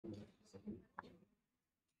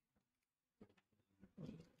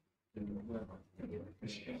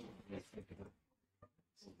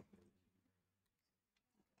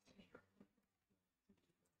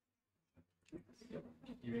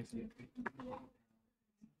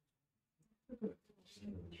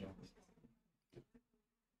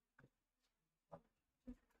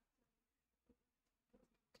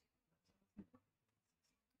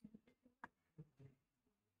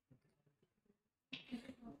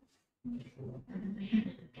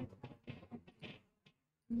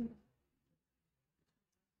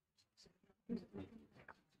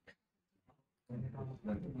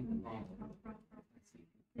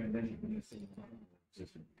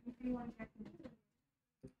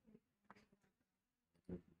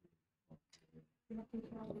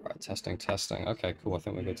Right, testing, testing. Okay, cool. I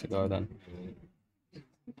think we're good to go then.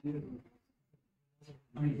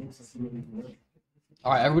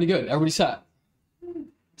 All right, everybody good? Everybody set?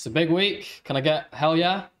 It's a big week. Can I get hell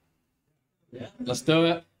yeah? Yeah. Let's do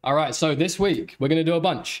it. All right, so this week we're going to do a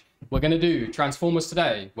bunch. We're going to do Transformers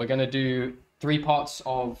today. We're going to do 3 parts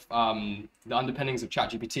of the underpinnings of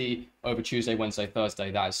ChatGPT over Tuesday, Wednesday,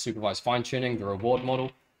 Thursday. That is supervised fine-tuning, the reward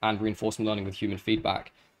model, and reinforcement learning with human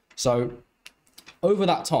feedback. So over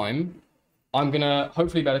that time, I'm going to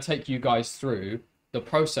hopefully better take you guys through the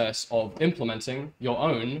process of implementing your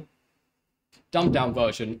own dumbed-down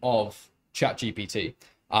version of ChatGPT.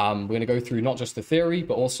 We're going to go through not just the theory,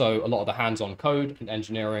 but also a lot of the hands-on code and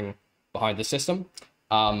engineering behind the system.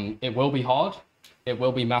 It will be hard. It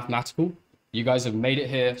will be mathematical. You guys have made it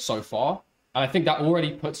here so far. And I think that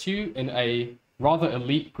already puts you in a rather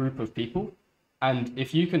elite group of people. And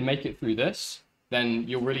if you can make it through this, then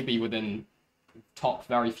you'll really be within top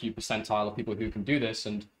very few percentile of people who can do this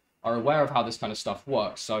and are aware of how this kind of stuff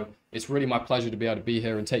works. So it's really my pleasure to be able to be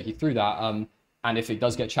here and take you through that. And if it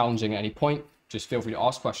does get challenging at any point, just feel free to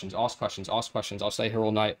ask questions, ask questions, ask questions. I'll stay here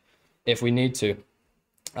all night if we need to.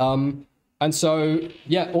 And so,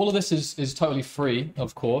 yeah, all of this is totally free,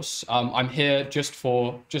 of course. I'm here just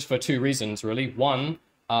for 2 reasons, really. 1,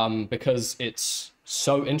 because it's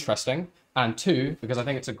so interesting. And 2, because I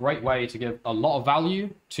think it's a great way to give a lot of value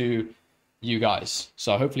to you guys.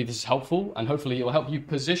 So hopefully this is helpful, and hopefully it will help you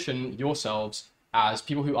position yourselves as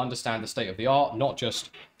people who understand the state of the art, not just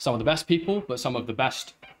some of the best people, but some of the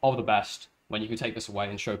best when you can take this away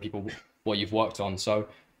and show people what you've worked on. So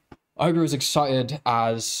I hope you're as excited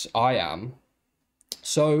as I am.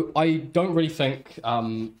 So I don't really think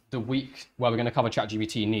the week where we're going to cover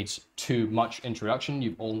ChatGPT needs too much introduction.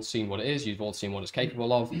 You've all seen what it is. You've all seen what it's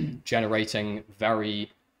capable of, generating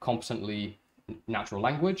very competently natural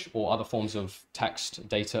language or other forms of text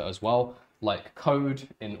data as well, like code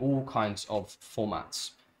in all kinds of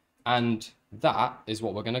formats. And that is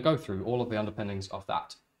what we're going to go through, all of the underpinnings of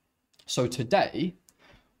that. So today,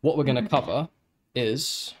 what we're going to cover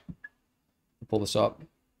is, pull this up.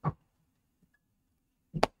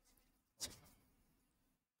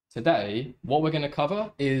 Today, what we're going to cover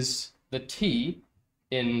is the T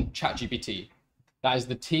in ChatGPT. That is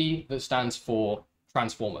the T that stands for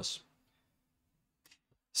Transformers.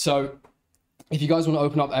 So if you guys want to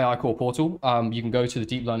open up the AiCore portal, you can go to the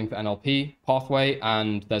Deep Learning for NLP pathway,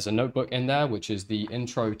 and there's a notebook in there, which is the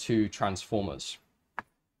Intro to Transformers.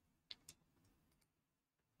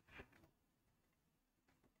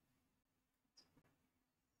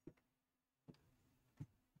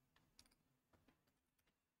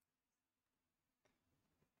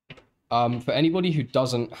 For anybody who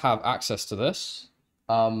doesn't have access to this,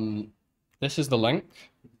 this is the link.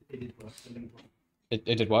 It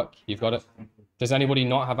did work. You've got it. Does anybody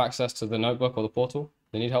not have access to the notebook or the portal?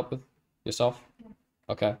 They need help with yourself?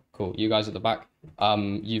 Okay, cool. You guys at the back.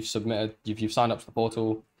 You've submitted. You've signed up to the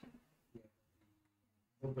portal.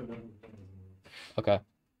 Okay.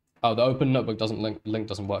 Oh, the open notebook doesn't link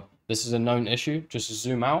doesn't work. This is a known issue. Just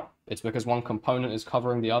zoom out. It's because one component is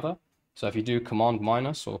covering the other. So if you do Command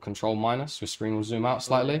minus or Control minus, your screen will zoom out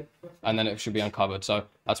slightly, and then it should be uncovered. So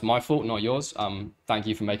that's my fault, not yours. Thank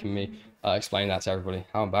you for making me explain that to everybody.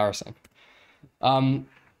 How embarrassing.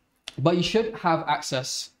 But you should have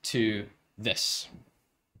access to this.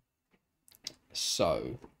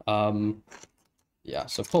 So, yeah,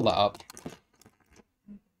 so pull that up.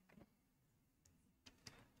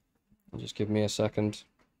 Just give me a second.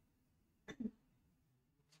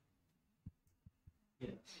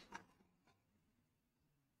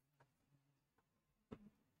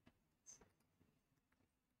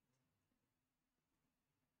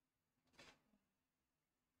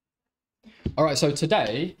 All right, so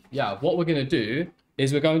today, yeah, what we're going to do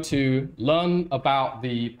is we're going to learn about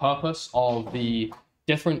the purpose of the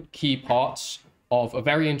different key parts of a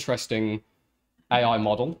very interesting AI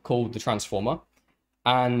model called the Transformer,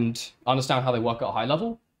 and understand how they work at a high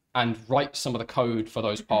level, and write some of the code for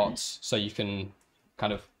those parts so you can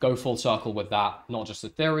kind of go full circle with that, not just the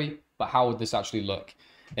theory, but how would this actually look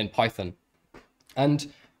in Python.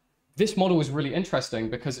 And this model is really interesting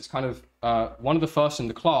because it's kind of one of the first in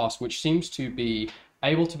the class which seems to be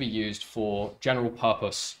able to be used for general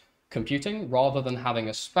purpose computing rather than having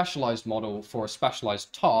a specialized model for a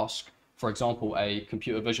specialized task. For example, a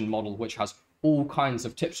computer vision model which has all kinds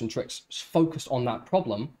of tips and tricks focused on that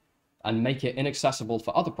problem and make it inaccessible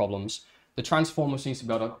for other problems. The transformer seems to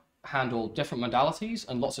be able to handle different modalities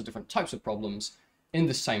and lots of different types of problems in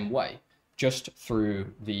the same way, just through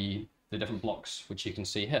the different blocks, which you can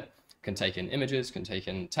see here. Can take in images, can take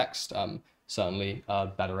in text, certainly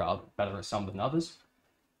better at some than others.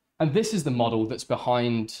 And this is the model that's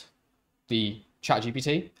behind the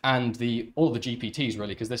ChatGPT and all of the GPTs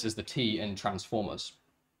really, because this is the T in transformers.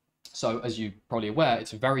 So as you're probably aware,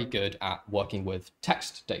 it's very good at working with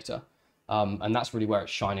text data. And that's really where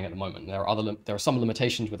it's shining at the moment. There are some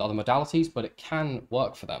limitations with other modalities, but it can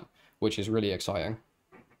work for them, which is really exciting.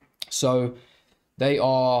 So they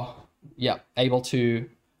are, able to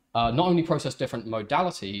not only process different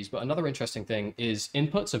modalities, but another interesting thing is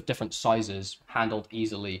inputs of different sizes handled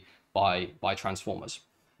easily by transformers.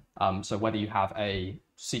 So whether you have a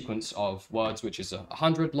sequence of words which is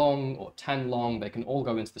 100 long or 10 long, they can all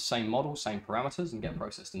go into the same model, same parameters, and get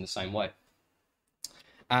processed in the same way.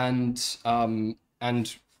 And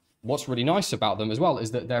what's really nice about them as well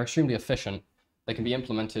is that they're extremely efficient. They can be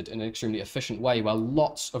implemented in an extremely efficient way where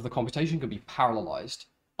lots of the computation can be parallelized,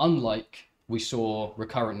 unlike we saw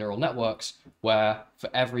recurrent neural networks where for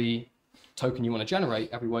every token you want to generate,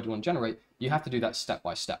 every word you want to generate, you have to do that step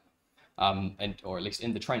by step, or at least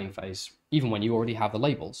in the training phase, even when you already have the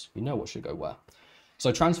labels, you know what should go where.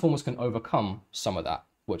 So transformers can overcome some of that,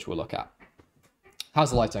 which we'll look at.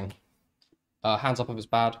 How's the lighting? Hands up if it's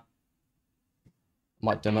bad.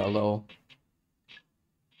 Might dim it a little.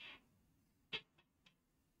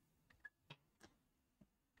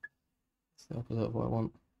 It's the opposite of what I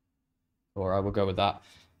want. Or I will go with that.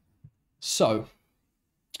 So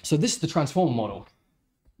this is the transformer model.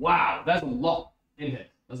 Wow, there's a lot in here.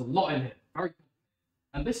 There's a lot in here.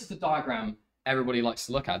 And this is the diagram everybody likes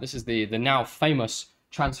to look at. This is the now famous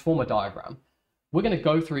transformer diagram. We're going to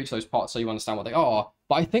go through each of those parts so you understand what they are.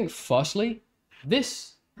 But I think firstly,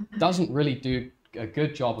 this doesn't really do a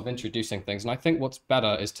good job of introducing things. And I think what's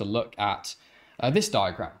better is to look at this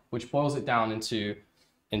diagram, which boils it down into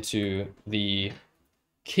the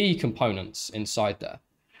key components inside there.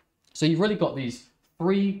 So you've really got these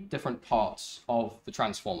three different parts of the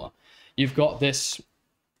transformer. You've got this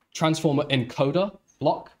transformer encoder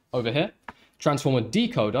block over here, transformer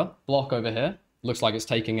decoder block over here. Looks like it's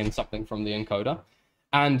taking in something from the encoder.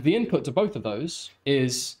 And the input to both of those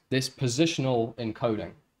is this positional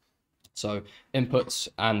encoding. So inputs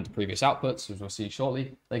and previous outputs, as we'll see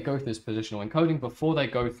shortly, they go through this positional encoding before they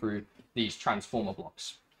go through these transformer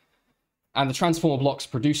blocks. And the transformer blocks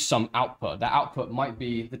produce some output. That output might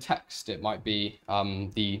be the text. It might be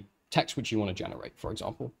the text which you want to generate, for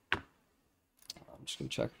example. I'm just going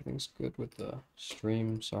to check everything's good with the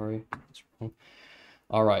stream. Sorry.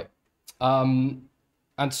 All right. And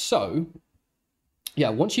so, yeah,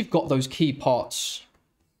 once you've got those key parts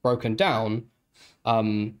broken down,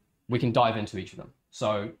 we can dive into each of them.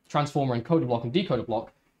 So transformer encoder block and decoder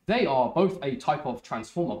block, they are both a type of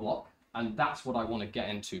transformer block, and that's what I want to get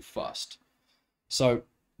into first. So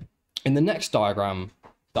in the next diagram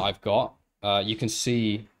that I've got, you can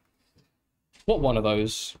see what one of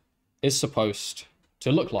those is supposed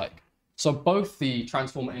to look like. So both the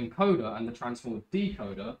transformer encoder and the transformer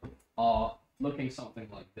decoder are looking something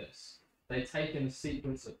like this. They take in a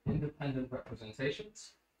sequence of independent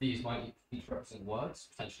representations. These might each represent words,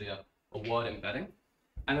 potentially a word embedding.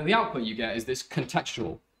 And then the output you get is this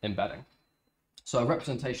contextual embedding. So a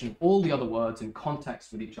representation of all the other words in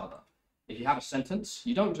context with each other. If you have a sentence,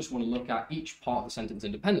 you don't just want to look at each part of the sentence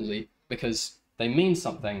independently because they mean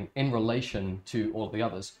something in relation to all of the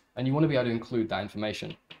others, and you want to be able to include that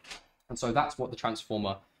information. And so that's what the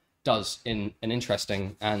transformer does in an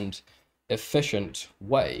interesting and efficient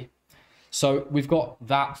way. So we've got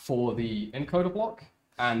that for the encoder block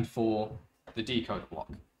and for the decoder block.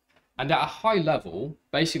 And at a high level,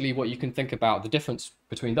 basically what you can think about the difference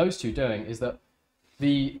between those two doing is that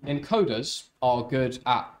the encoders are good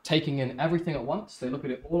at taking in everything at once. They look at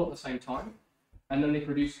it all at the same time. And then they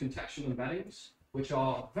produce contextual embeddings, which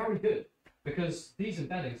are very good because these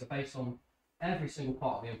embeddings are based on every single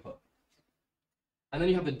part of the input. And then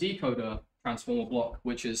you have the decoder transformer block,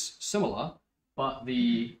 which is similar, but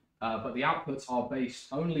the outputs are based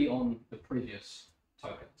only on the previous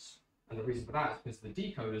tokens. And the reason for that is because the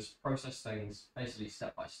decoders process things basically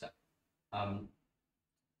step by step.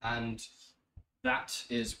 And that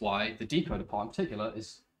is why the decoder part in particular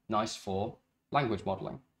is nice for language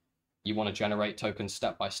modeling. You want to generate tokens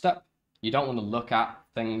step by step. You don't want to look at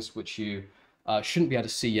things which you shouldn't be able to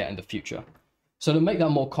see yet in the future. So to make that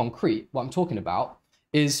more concrete, what I'm talking about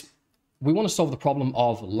is we want to solve the problem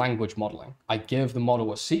of language modeling. I give the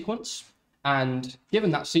model a sequence, and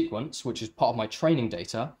given that sequence, which is part of my training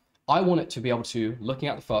data, I want it to be able to, looking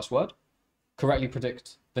at the first word, correctly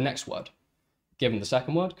predict the next word. Given the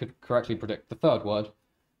second word, could correctly predict the third word,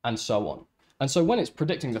 and so on. And so when it's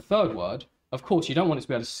predicting the third word, of course, you don't want it to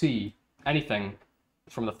be able to see anything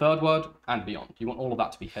from the third word and beyond. You want all of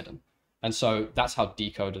that to be hidden. And so that's how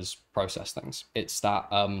decoders process things. It's that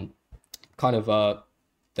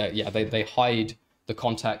they hide the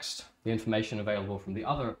context, the information available from the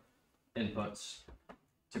other inputs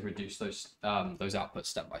to reduce those outputs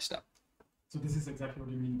step by step. So this is exactly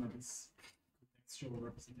what you mean by this contextual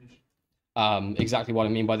representation. Exactly what I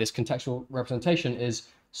mean by this contextual representation is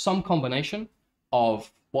some combination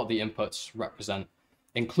of what the inputs represent,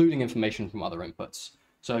 including information from other inputs.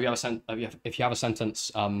 So if you have a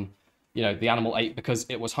sentence, the animal ate because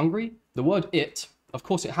it was hungry, the word it, of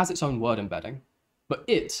course, it has its own word embedding, but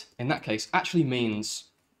it, in that case, actually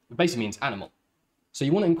basically means animal. So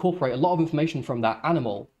you want to incorporate a lot of information from that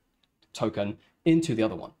animal token into the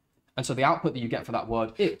other one. And so the output that you get for that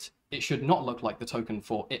word it should not look like the token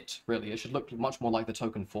for it, really. It should look much more like the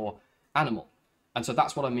token for animal. And so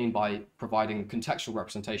that's what I mean by providing contextual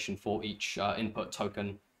representation for each input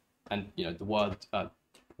token. And the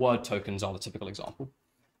word tokens are the typical example.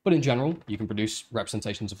 But in general, you can produce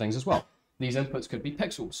representations of things as well. These inputs could be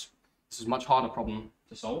pixels. This is a much harder problem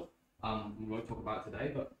to solve. We won't talk about it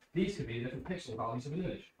today, but these could be the different pixel values of an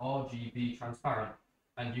image, RGB transparent.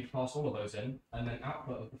 And you pass all of those in, and then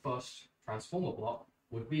output of the first transformer block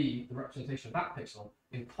would be the representation of that pixel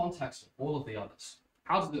in context of all of the others.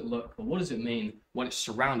 How does it look, or what does it mean when it's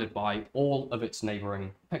surrounded by all of its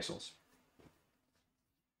neighboring pixels?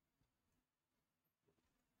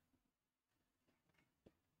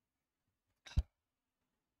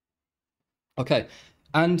 Okay,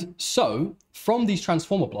 and so from these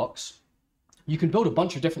transformer blocks, you can build a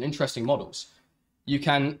bunch of different interesting models. You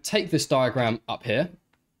can take this diagram up here,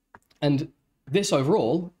 and this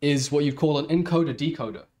overall is what you'd call an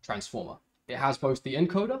encoder-decoder transformer. It has both the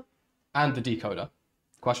encoder and the decoder.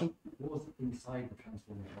 Question? What was inside the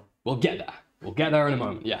transformer? We'll get there. We'll get there in a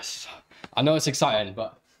moment, yes. I know it's exciting,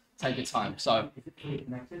 but take your time. So, is it fully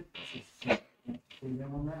connected?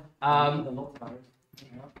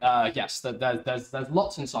 yes, there's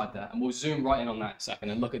lots inside there, and we'll zoom right in on that in a second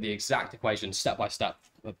and look at the exact equation step by step,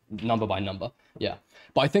 number by number. Yeah,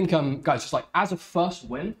 but I think, guys, just like as a first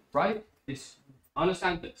win, right?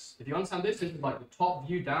 Understand this. If you understand this, this is like the top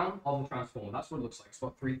view down of the transformer. That's what it looks like. It's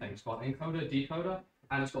got three things. It's got encoder, decoder,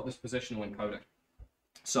 and it's got this positional encoding.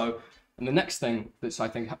 So, and the next thing that's, I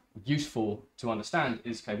think, useful to understand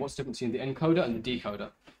is, okay, what's the difference between the encoder and the decoder?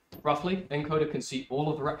 Roughly, encoder can see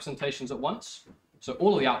all of the representations at once. So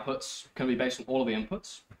all of the outputs can be based on all of the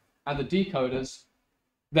inputs. And the decoders,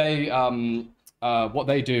 what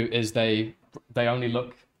they do is they only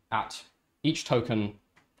look at each token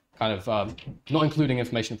kind of not including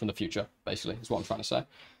information from the future, basically, is what I'm trying to say. I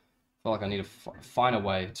feel like I need to find a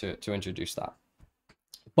way to introduce that.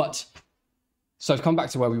 But, so to come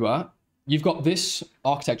back to where we were, you've got this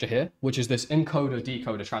architecture here, which is this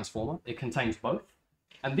encoder-decoder transformer. It contains both.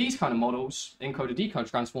 And these kind of models, encoder-decoder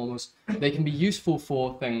transformers, they can be useful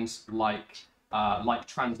for things like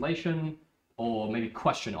translation or maybe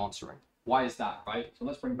question answering. Why is that, right? So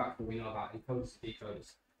let's bring back what we know about encoders and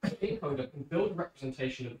decoders. So encoder can build a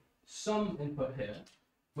representation of some input here,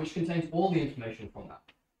 which contains all the information from that.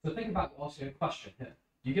 So think about asking a question here.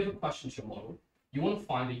 You give a question to your model. You want to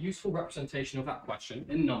find a useful representation of that question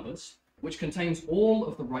in numbers, which contains all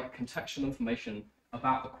of the right contextual information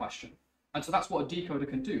about the question. And so that's what a decoder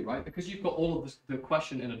can do, right? Because you've got all of the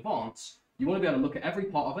question in advance, you want to be able to look at every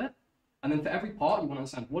part of it. And then for every part, you want to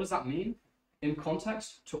understand what does that mean in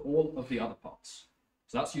context to all of the other parts.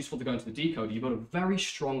 So that's useful to go into the decoder. You've got a very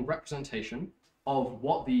strong representation of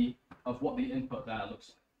what the input there looks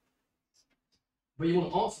like. But you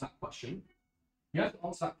want to answer that question. You have to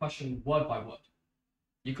answer that question word by word.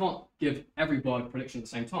 You can't give every word prediction at the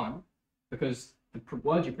same time, because the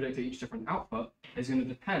word you predict at each different output is going to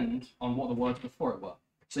depend on what the words before it were.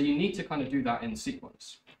 So you need to kind of do that in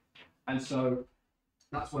sequence. And so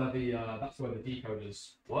that's where the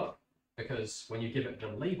decoders work, because when you give it the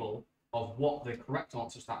label of what the correct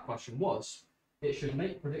answer to that question was, it should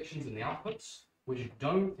make predictions in the outputs which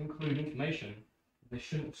don't include information they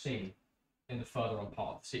shouldn't have seen in the further on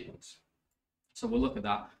part of the sequence. So we'll look at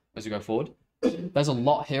that as we go forward. There's a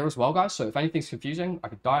lot here as well, guys. So if anything's confusing, I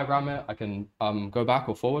can diagram it. I can go back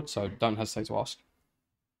or forward. So don't hesitate to ask.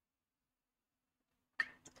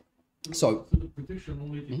 So the prediction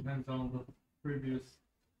only depends on the previous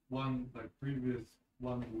one, previous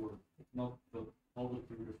one word, not all the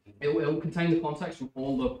previous. It will contain the context from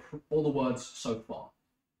all the words so far.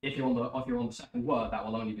 If you're on the second word, that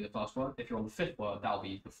will only be the first word. If you're on the fifth word, that will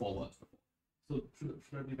be the 4 words before. So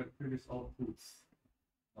should I be previous outputs?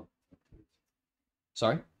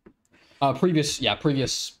 Sorry? Previous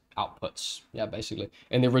outputs. Yeah, basically.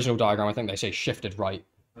 In the original diagram, I think they say shifted right,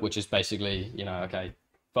 which is basically, okay,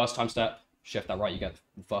 first time step, shift that right, you get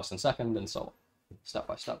first and second, and so on. Step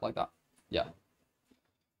by step like that. Yeah.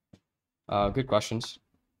 Good questions.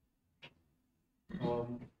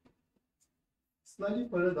 Slightly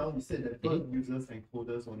further down, you said that bird users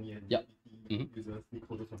encoders only and GPT users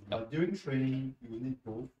decoders only. But during training, you will need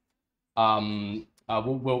both.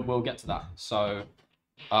 We'll get to that. So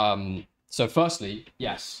firstly,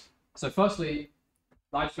 yes. So firstly,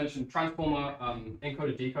 I just mentioned transformer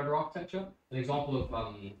encoder decoder architecture. An example of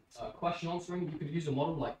question answering, you could use a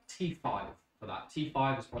model like T5 for that.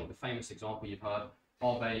 T5 is probably the famous example you've heard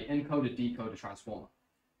of a encoder decoder transformer.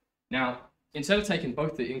 Now, instead of taking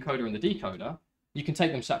both the encoder and the decoder, you can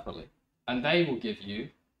take them separately, and they will give you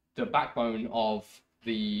the backbone of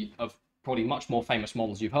probably much more famous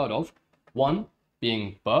models you've heard of. One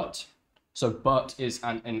being BERT. So BERT is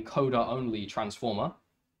an encoder-only transformer.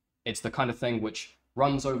 It's the kind of thing which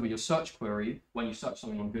runs over your search query when you search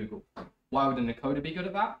something on Google. Why would an encoder be good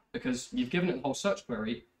at that? Because you've given it the whole search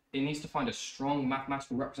query, it needs to find a strong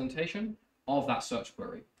mathematical representation of that search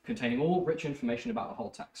query, containing all rich information about the whole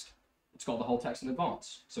text. It's got the whole text in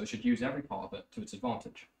advance, so it should use every part of it to its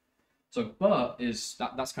advantage. So BERT is,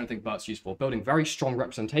 that's the kind of thing BERT's used for, building very strong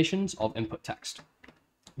representations of input text.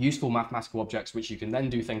 Useful mathematical objects which you can then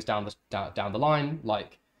do things down the line,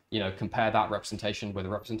 like compare that representation with a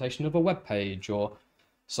representation of a web page or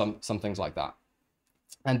some things like that.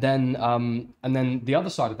 And then the other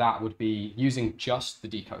side of that would be using just the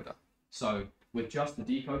decoder. So with just the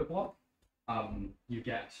decoder block, you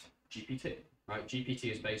get GPT, right?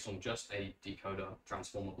 GPT is based on just a decoder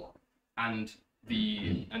transformer block, and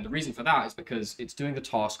the reason for that is because it's doing the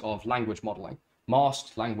task of language modeling,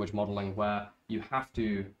 masked language modeling, where you have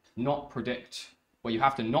to not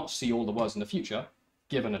see all the words in the future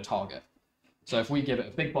given a target. So if we give it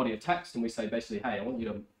a big body of text and we say basically, hey, I want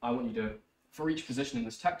you to, for each position in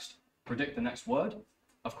this text, predict the next word.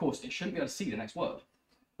 Of course, it shouldn't be able to see the next word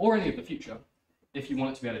or any of the future if you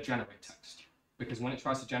want it to be able to generate text, because when it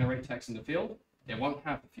tries to generate text in the field, it won't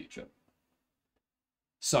have the future.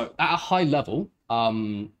 So at a high level,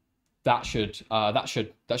 that should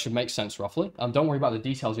make sense roughly. Don't worry about the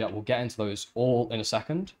details yet. We'll get into those all in a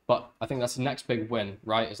second. But I think that's the next big win,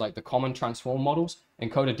 right? Is like the common transform models.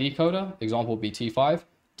 Encoder, decoder. Example would be T5.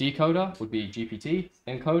 Decoder would be GPT.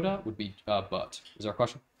 Encoder would be BERT. Is there a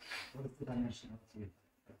question? What is the dimensionality?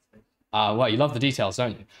 Well, you love the details,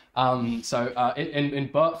 don't you? In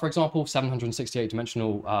BERT, for example, 768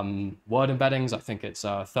 dimensional word embeddings. I think it's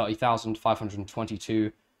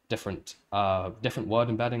 30,522 different word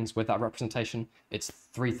embeddings with that representation. It's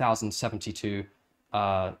 3,072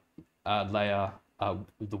 layer,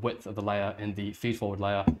 the width of the layer in the feed-forward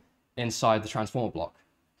layer inside the transformer block.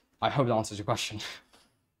 I hope that answers your question.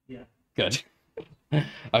 Yeah. Good.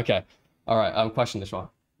 Okay. All right. Question this one.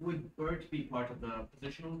 Would BERT be part of the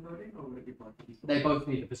positional encoding, or would it be part of the... They both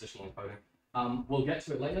need the positional encoding. We'll get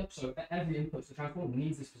to it later. So every input to the transformer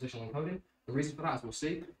needs this positional encoding. The reason for that, as we'll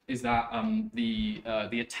see, is that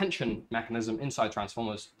the attention mechanism inside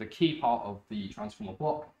transformers, the key part of the transformer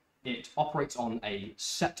block, it operates on a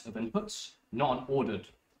set of inputs, not an ordered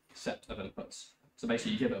set of inputs. So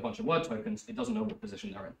basically, you give it a bunch of word tokens, it doesn't know what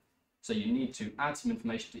position they're in. So you need to add some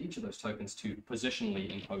information to each of those tokens to positionally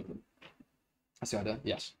encode them. That's the idea.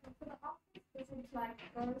 Yes. For the office, is it like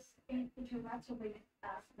those interactively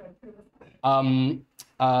as the previous one?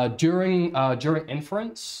 During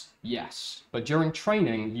inference, yes, but during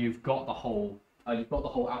training, you've got the whole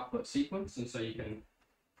output sequence, and so you can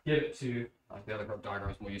give it to the other diagram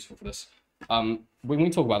is more useful for this. We can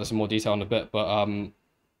talk about this in more detail in a bit, but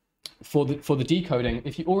for the decoding,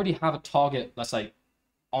 if you already have a target, let's say,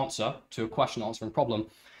 answer to a question answering problem,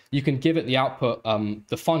 you can give it the output,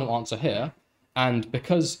 the final answer here. And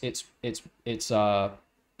because it's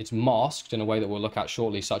masked in a way that we'll look at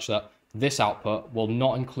shortly, such that this output will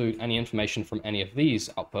not include any information from any of these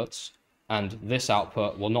outputs, and this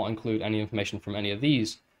output will not include any information from any of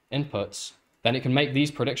these inputs, then it can make these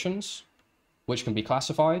predictions, which can be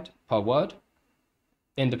classified per word,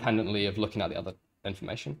 independently of looking at the other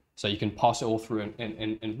information. So you can pass it all through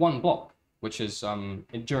in one block, which is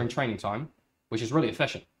during training time, which is really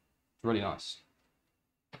efficient. It's really nice.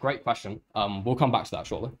 Great question. We'll come back to that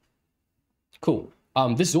shortly. Cool.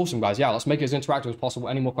 This is awesome, guys. Yeah, let's make it as interactive as possible.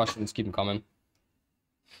 Any more questions, keep them coming.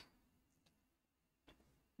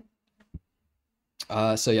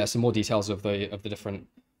 So yeah, some more details of the different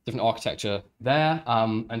architecture there.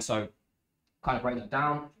 And so kind of break that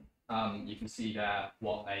down. You can see there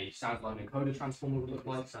what a standalone encoder transformer would look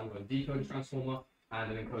like, standalone decoder transformer,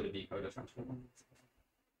 and an encoder decoder transformer.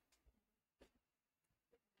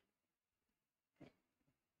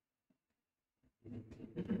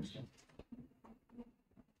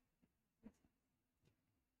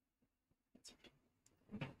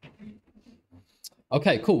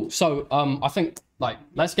 Okay, cool. So I think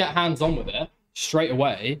let's get hands-on with it straight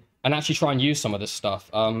away and actually try and use some of this stuff.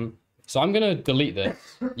 So I'm gonna delete this.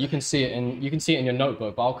 You can see it in your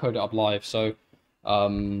notebook, but I'll code it up live so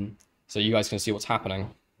so you guys can see what's happening.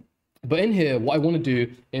 But in here, what I want to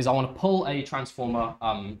do is I want to pull a transformer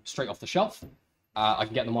straight off the shelf. I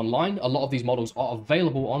can get them online. A lot of these models are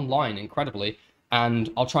available online, incredibly,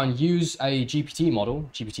 and I'll try and use a GPT model,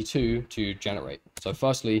 GPT-2, to generate. So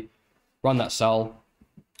firstly, run that cell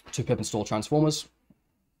to pip install transformers.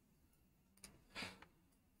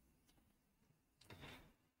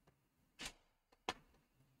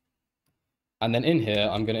 And then in here,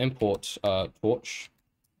 I'm going to import torch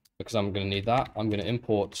because I'm going to need that. I'm going to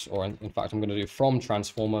import, or in fact, I'm going to do from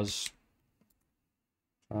transformers,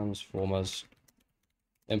 import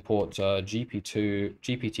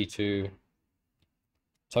GPT-2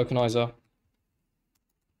 tokenizer.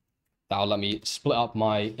 That'll let me split up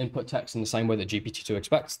my input text in the same way that GPT-2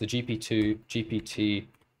 expects. The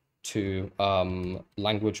GPT-2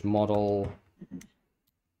 language model,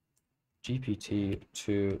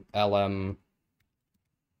 GPT-2 LM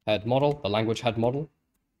head model, the language head model.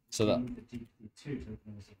 So that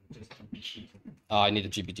I need a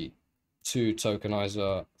GPT-2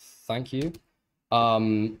 tokenizer. Thank you.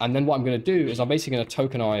 And then what I'm going to do is I'm basically going to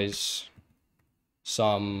tokenize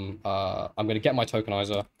some. I'm going to get my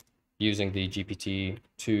tokenizer using the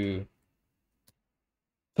GPT-2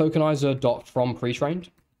 tokenizer from pre-trained.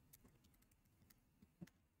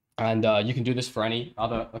 And you can do this for any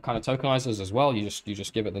other kind of tokenizers as well. You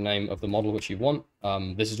just give it the name of the model which you want.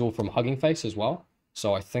 This is all from Hugging Face as well.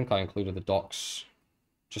 So I think I included the docs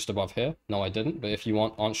just above here. No, I didn't. But if you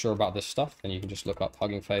aren't sure about this stuff, then you can just look up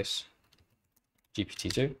Hugging Face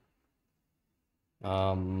GPT-2.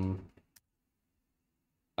 And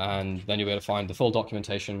then you'll be able to find the full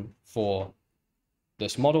documentation for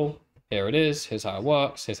this model. Here it is. Here's how it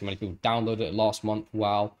works. Here's how many people downloaded it last month.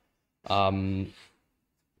 Wow. And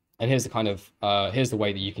here's the kind of here's the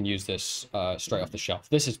way that you can use this straight off the shelf.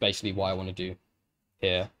 This is basically what I want to do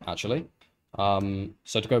here, actually.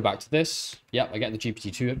 So to go back to this, I get the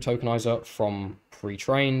GPT-2 tokenizer from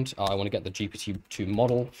pre-trained. I want to get the GPT-2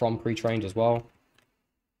 model from pre-trained as well.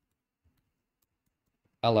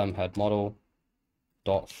 LM head model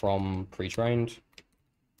dot from pre-trained.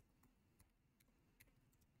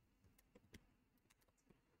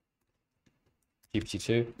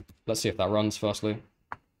 GPT-2. Let's see if that runs firstly.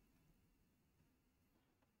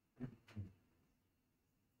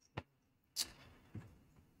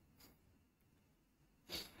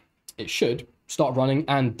 It should start running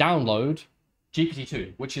and download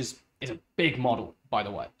GPT-2, which is a big model, by the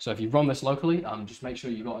way. So if you run this locally, just make sure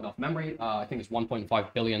you got enough memory. I think it's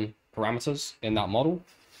 1.5 billion parameters in that model.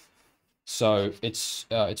 So it's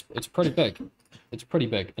pretty big. It's pretty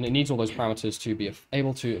big, and it needs all those parameters to be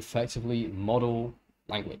able to effectively model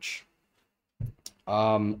language.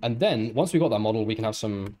 And then once we got that model, we can have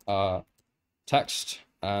some text,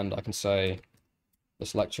 and I can say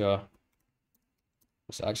this lecture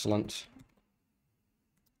is excellent.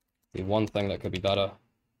 The one thing that could be better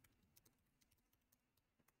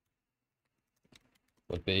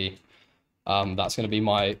would be that's going to be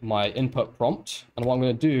my input prompt, and what I'm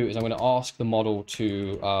going to do is I'm going to ask the model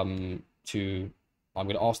to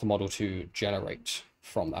generate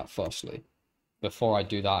from that firstly. Before I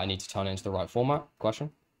do that, I need to turn it into the right format.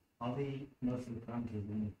 Question? Are the most of the parameters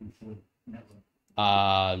in the network?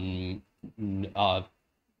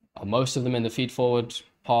 Are most of them in the feed forward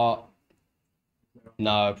part?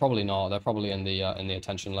 No, probably not. They're probably in the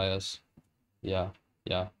attention layers. Yeah.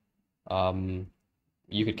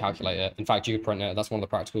 You could calculate it. In fact, you could print it. That's one of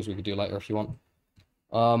the practicals we could do later if you want.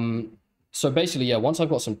 So basically, once I've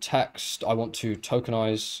got some text, I want to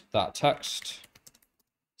tokenize that text.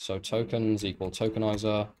 So tokens equal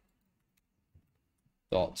tokenizer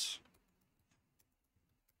dot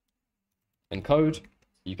encode.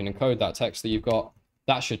 You can encode that text that you've got.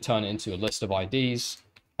 that should turn it into a list of IDs.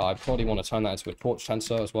 I probably want to turn that into a torch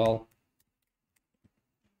tensor as well.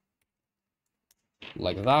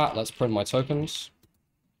 Like that. Let's print my tokens.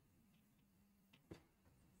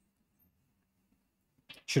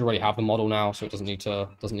 Should already have the model now, so it doesn't need to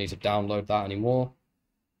download that anymore.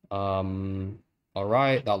 All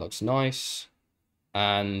right, that looks nice.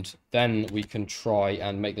 And then we can try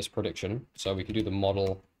and make this prediction. So we can do the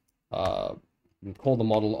model, call the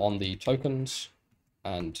model on the tokens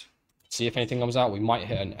and see if anything comes out. We might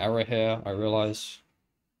hit an error here, I realize.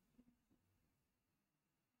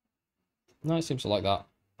 No, it seems to like that.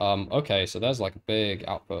 Okay, so there's like a big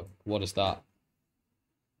output. What is that?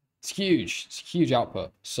 It's huge. It's a huge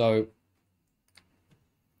output. So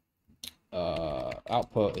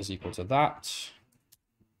output is equal to that.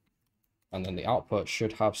 And then the output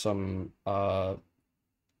should have some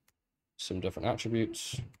different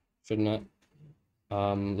attributes, shouldn't it?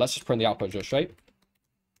 Let's just print the output just shape.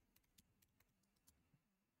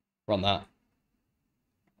 Run that.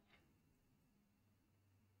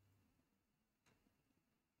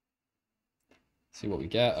 See what we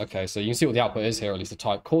get. Okay, so you can see what the output is here, at least the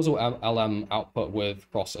type. Causal LM output with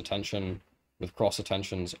cross attention, with cross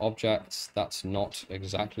attentions objects. That's not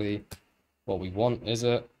exactly what we want, is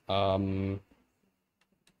it? Can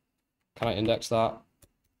I index that?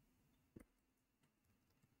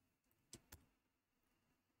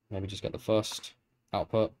 Maybe just get the first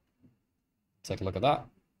output. Take a look at that.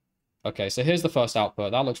 Okay, so here's the first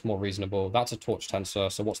output. That looks more reasonable. That's a torch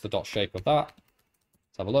tensor. So what's the dot shape of that?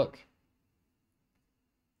 Let's have a look.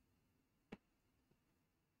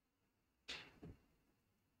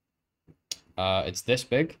 It's this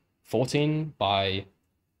big, 14 by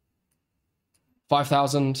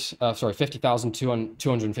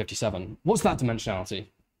 50,257. What's that dimensionality?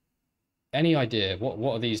 Any idea?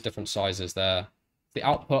 What are these different sizes there? The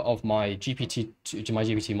output of my GPT to my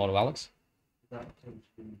GPT model, Alex? That tends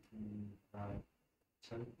to be something.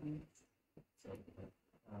 So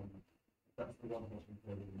that's the one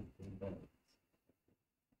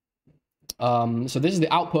so this is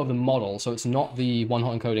the output of the model, so it's not the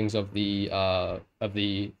one-hot encodings of the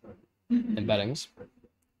embeddings.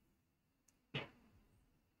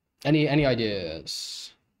 Any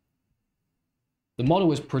ideas? The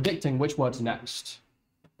model is predicting which word's next.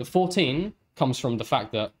 The 14 comes from the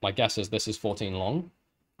fact that my guess is this is 14 long,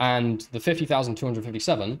 and the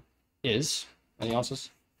 50,257 is. Any answers?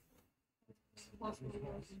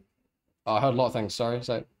 I heard a lot of things. Sorry,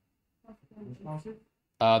 say.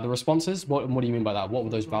 The responses. What do you mean by that? What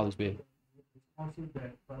would those values be?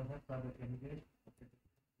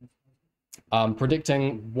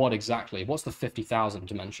 Predicting what exactly? What's the 50,000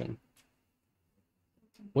 dimension?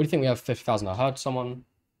 What do you think we have 50,000? I heard someone.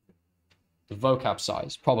 The vocab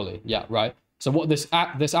size, probably. Yeah, right. So what this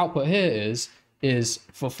output here is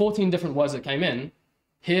for 14 different words that came in,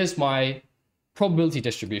 here's my probability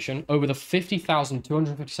distribution over the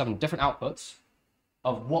 50,257 different outputs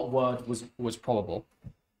of what word was probable.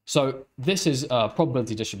 So this is a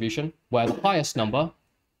probability distribution where the highest number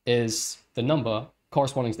is the number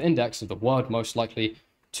corresponding to the index of the word most likely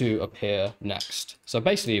to appear next. So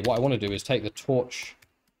basically what I want to do is take the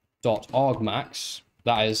torch.argmax,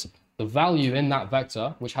 that is the value in that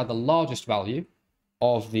vector, which had the largest value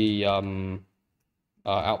of the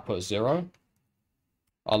output 0.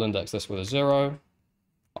 I'll index this with a 0.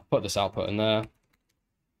 I'll put this output in there.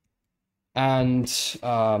 And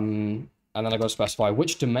then I got to specify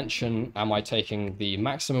which dimension am I taking the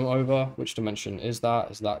maximum over? Which dimension is that?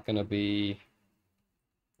 Is that going to be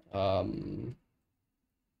I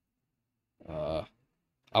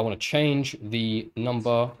want to change the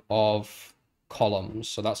number of columns,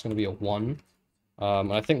 so that's going to be a 1.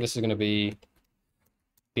 And I think this is going to be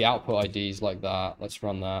the output IDs like that. Let's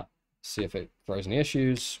run that, see if it throws any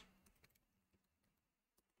issues.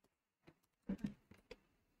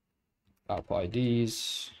 Output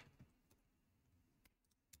IDs.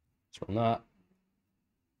 Let's run that.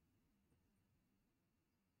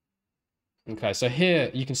 Okay, so here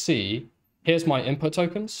you can see, here's my input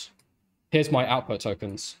tokens. Here's my output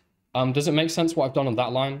tokens. Does it make sense what I've done on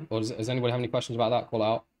that line? Or does anybody have any questions about that? Call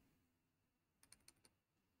out.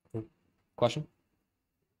 Question?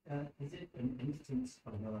 Is it an instance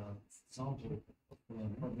of a sample of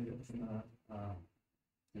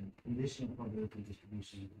conditional probability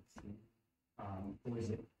distribution? Or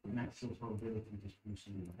is it an actual probability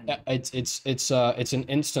distribution? It's an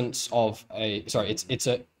instance of a, sorry,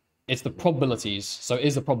 it's the probabilities. So it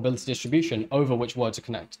is the probability distribution over which words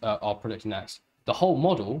are predicted next. The whole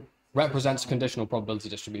model represents conditional probability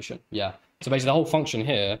distribution. Yeah. So basically the whole function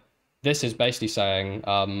here, this is basically saying,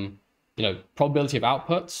 you know, probability of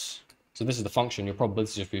outputs. So this is the function, your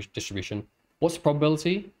probability distribution. What's the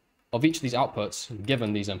probability of each of these outputs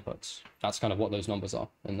given these inputs? That's kind of what those numbers are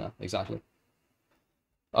in there, exactly.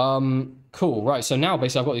 Cool, right, so now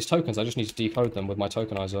basically I've got these tokens, I just need to decode them with my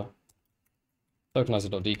tokenizer.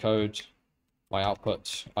 Tokenizer.decode, my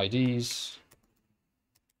output IDs.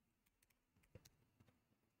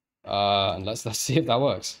 And let's see if that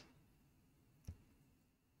works.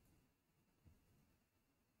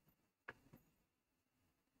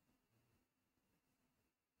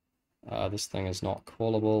 This thing is not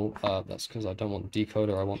callable. That's because I don't want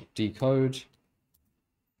decoder, I want decode.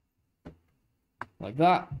 Like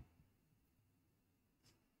that.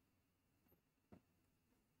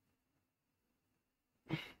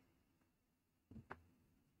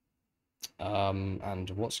 And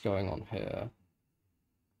what's going on here?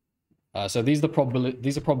 So these are the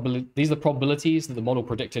probabilities that the model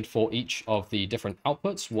predicted for each of the different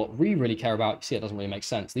outputs. What we really care about, you see, it doesn't really make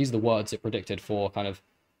sense. These are the words it predicted for kind of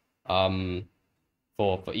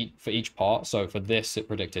for each part. So for this, it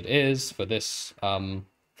predicted is. For this,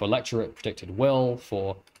 for lecture, it predicted will.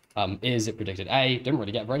 For is, it predicted a. Didn't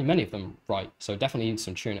really get very many of them right. So definitely needs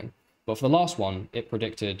some tuning. But for the last one, it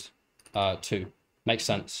predicted 2. Makes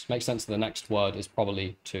sense. Makes sense that the next word is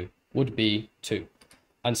probably 2. Would be 2.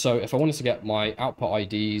 And so if I wanted to get my output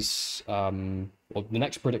IDs, or the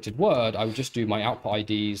next predicted word, I would just do my output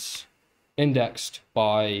IDs indexed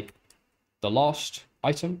by the last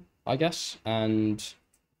item, I guess, and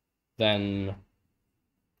then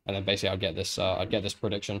basically I'd get this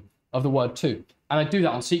prediction of the word 2. And I do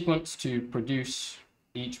that on sequence to produce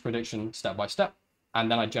each prediction step by step,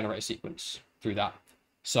 and then I generate a sequence through that.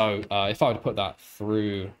 So if I were to put that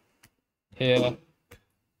through here,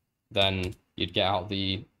 then you'd get out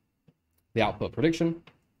the output prediction.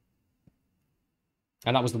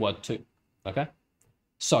 And that was the word 2, okay?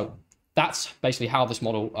 So that's basically how this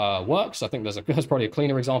model works. I think there's probably a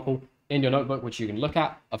cleaner example in your notebook which you can look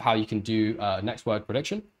at of how you can do next word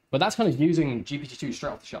prediction. But that's kind of using GPT-2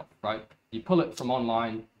 straight off the shelf, right? You pull it from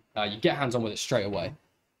online, you get hands-on with it straight away.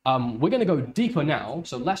 We're going to go deeper now,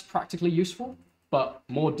 so less practically useful, but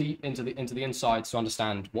more deep into the insides to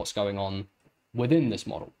understand what's going on within this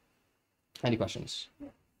model. Any questions? Yeah.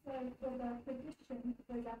 So for the prediction,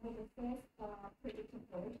 for example, the first prediction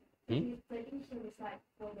code, the issue is like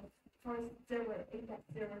for the first index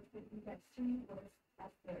 0 to index 3 was as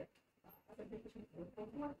the prediction code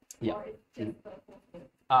before, yeah. Or it's just the fourth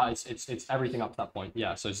word? It's everything up to that point.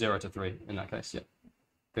 Yeah, so 0 to 3 in that case. Yeah.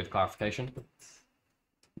 Good clarification.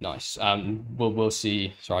 Nice. We'll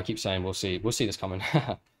see. Sorry, I keep saying we'll see this coming.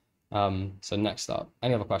 So next up,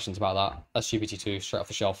 any other questions about that? That's GPT-2 straight off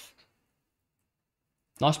the shelf.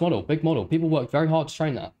 Nice model, big model. People worked very hard to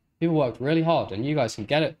train that. People worked really hard, and you guys can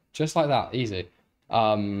get it just like that, easy.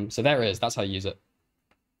 So there it is. That's how you use it.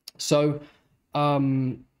 So,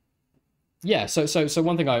 yeah. So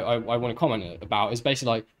one thing I want to comment about is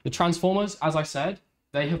basically like the transformers. As I said,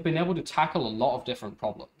 they have been able to tackle a lot of different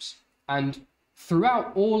problems, and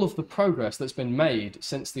throughout all of the progress that's been made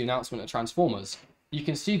since the announcement of transformers, you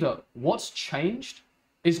can see that what's changed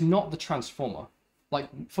is not the transformer. Like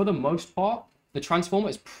for the most part, the transformer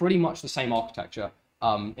is pretty much the same architecture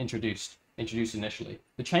introduced initially.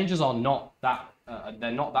 The changes are not that they're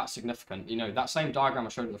not that significant. You know, that same diagram I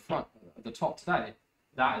showed at the top today,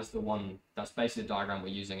 that is the one that's basically the diagram we're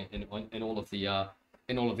using in all of the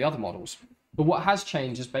other models. But what has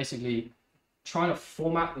changed is basically trying to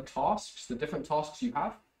format the tasks, the different tasks you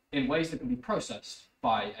have, in ways that can be processed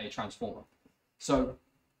by a transformer. So,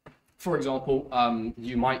 for example,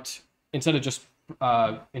 you might instead of just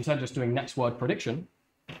doing next word prediction,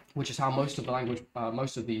 which is how most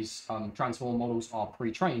of these transformer models are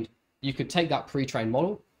pre-trained, you could take that pre-trained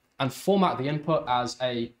model and format the input as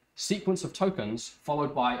a sequence of tokens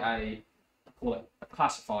followed by call it a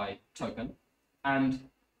classify token, and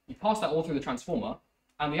you pass that all through the transformer,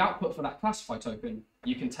 and the output for that classify token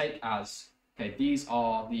you can take as, okay, these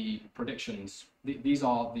are the predictions, these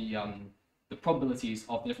are the probabilities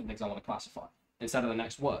of the different things I want to classify instead of the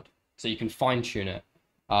next word. So you can fine tune it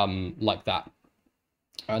like that.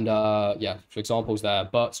 And yeah, for examples there,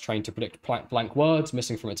 BERT's trained to predict blank words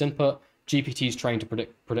missing from its input. GPT's trained to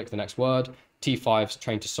predict the next word. T5's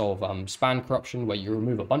trained to solve span corruption, where you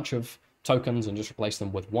remove a bunch of tokens and just replace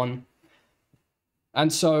them with one.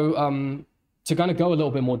 And so to kind of go a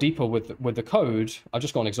little bit more deeper with the code, I've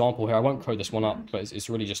just got an example here. I won't code this one up, but it's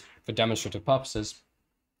really just for demonstrative purposes.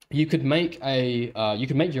 You could make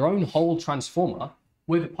your own whole transformer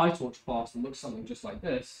with a PyTorch class that looks something just like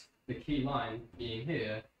this, the key line being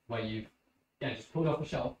here, where you've, again, just pulled off the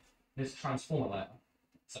shelf this transformer layer.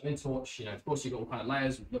 So in Torch, you know, of course you've got all kind of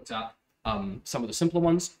layers we've looked at. some of the simpler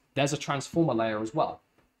ones, there's a transformer layer as well.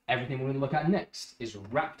 Everything we're going to look at next is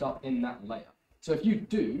wrapped up in that layer. So if you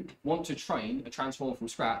do want to train a transformer from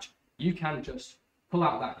scratch, you can just pull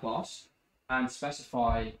out that class and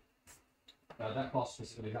specify that class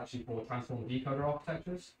specifically is actually for transformer decoder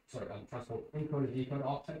architectures. Sorry, transformer encoder decoder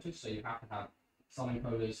architectures. So you have to have some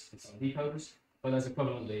encoders and some decoders, but there's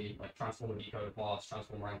equivalently like transformer decoder class,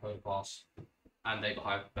 transformer encoder class, and they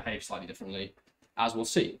behave slightly differently, as we'll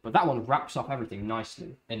see. But that one wraps up everything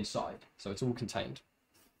nicely inside, so it's all contained.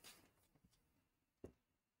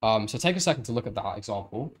 So take a second to look at that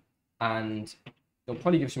example, and it'll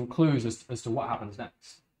probably give some clues as to what happens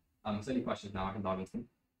next. If there's any questions now, I can dive into them.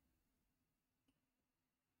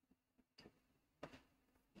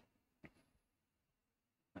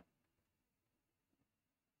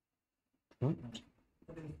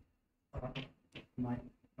 Might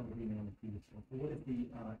probably know the previous one. What is the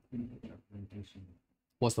input representation?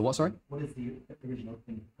 What's the what, sorry? What is the original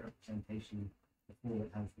input representation before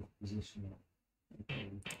it has the position?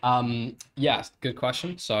 Yeah, good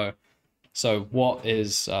question. So what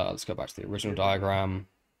is let's go back to the original diagram.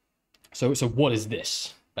 So what is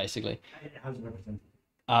this basically? How's it represented?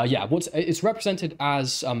 Yeah, it's represented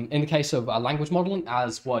as in the case of language modeling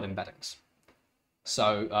as word embeddings.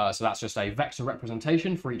 So that's just a vector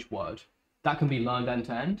representation for each word that can be learned end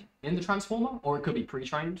to end in the transformer, or it could be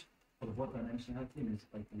pre-trained. What dimensionality is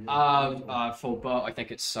like? For BERT, I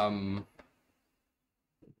think it's what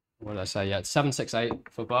did I say? Yeah, it's 768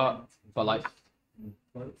 for BERT, but like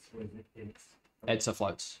Floats, or is it it's a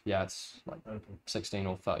floats. Yeah, it's like okay. 16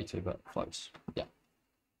 or 32, but floats. Yeah.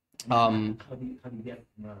 How do you get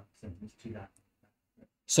from a sentence to that?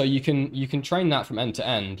 So you can train that from end to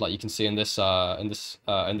end, like you can see in this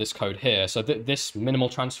code here. So this minimal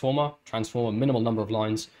transformer, minimal number of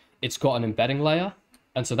lines, it's got an embedding layer,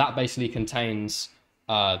 and so that basically contains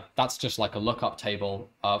that's just like a lookup table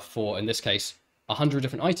for, in this case, 100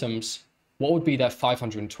 different items. What would be their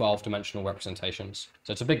 512 dimensional representations?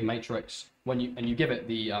 So it's a big matrix. You give it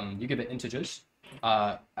the you give it integers.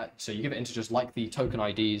 So you give it integers like the token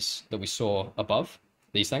IDs that we saw above,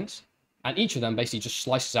 these things. And each of them basically just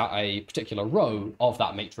slices out a particular row of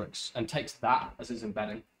that matrix and takes that as its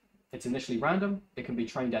embedding. It's initially random. It can be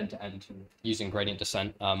trained end to end using gradient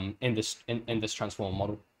descent in this transformer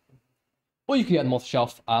model. Or you can get them off the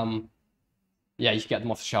shelf. Yeah, you can get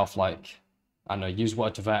them off the shelf like, I don't know, use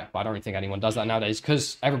Word2Vec, but I don't really think anyone does that nowadays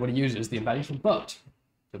because everybody uses the embeddings from BERT.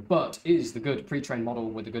 The BERT is the good pre-trained model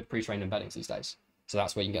with the good pre-trained embeddings these days. So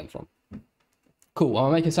that's where you can get them from. Cool. Am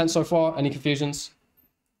I making sense so far? Any confusions?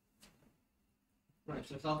 Right,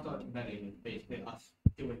 so self-taught embedding is basically us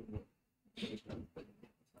doing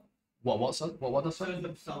What does that? So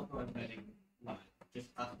the self-taught embedding line, just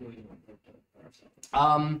us doing what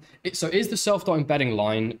ourselves. So is the self-dot embedding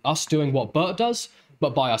line us doing what BERT does,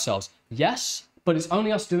 but by ourselves? Yes, but it's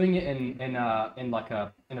only us doing it in a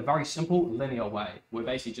very simple linear way. We're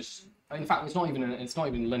basically just, in fact, it's not even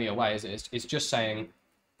a linear way, is it? It's just saying,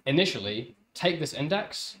 initially, take this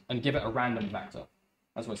index and give it a random vector.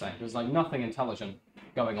 That's what we're saying. There's like nothing intelligent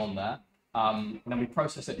going on there. And then we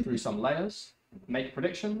process it through some layers, make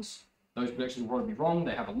predictions. Those predictions will probably be wrong.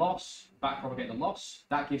 They have a loss, backpropagate the loss.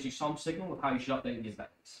 That gives you some signal of how you should update the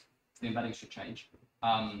embeddings. The embeddings should change.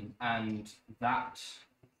 And that,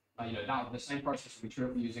 the same process will be true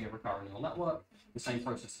if we're using a recurrent neural network. The same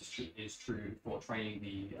process is true for training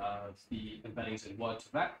the embeddings in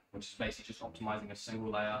Word2Vec, which is basically just optimizing a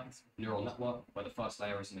single layer neural network, where the first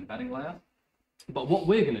layer is an embedding layer. But what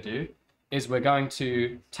we're going to do is we're going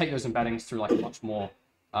to take those embeddings through like a much more,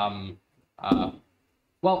 I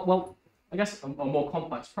guess a more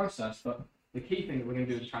complex process. But the key thing that we're going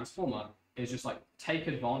to do with the transformer is just like take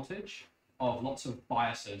advantage of lots of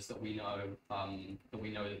biases that we know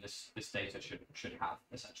that this data should have,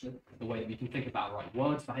 essentially. The way that we can think about, right,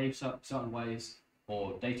 words behave certain ways,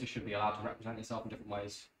 or data should be allowed to represent itself in different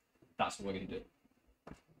ways. That's what we're going to do.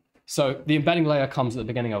 So the embedding layer comes at the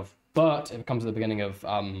beginning of BERT, it comes at the beginning of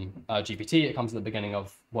GPT, it comes at the beginning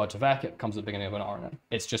of Word2Vec, it comes at the beginning of an RNN.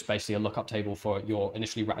 It's just basically a lookup table for your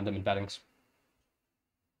initially random embeddings.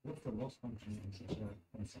 What's the loss function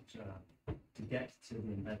to get to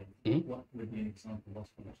the embedding? Mm-hmm. What would be an example loss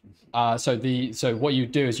functions? So what you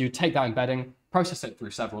do is you take that embedding, process it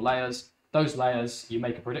through several layers. Those layers you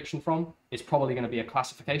make a prediction from. It's probably going to be a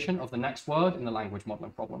classification of the next word in the language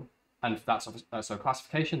modeling problem. And that's so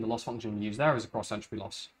classification, the loss function you use there is a cross entropy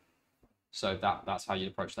loss. So that's how you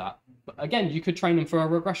approach that. But again, you could train them for a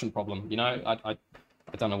regression problem. I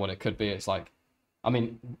don't know what it could be. It's like, I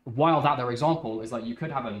mean, while their example is like you could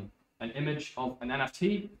have an image of an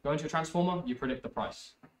NFT go into a transformer, you predict the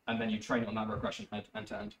price. and then you train it on that regression end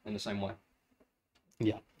to end in the same way.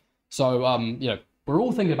 Yeah. So, we're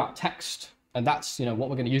all thinking about text, and that's, what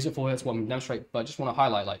we're going to use it for. That's what we demonstrate. But I just want to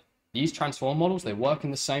highlight, like, these transform models, they work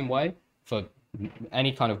in the same way for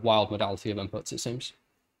any kind of wild modality of inputs, it seems.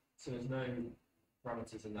 So there's no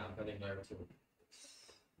parameters in that embedding layer at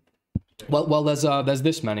all? Well, there's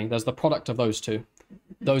this many. There's the product of those two.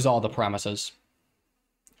 Those are the parameters.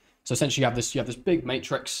 So essentially, you have this big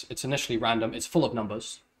matrix. It's initially random. It's full of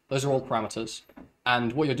numbers. Those are all parameters.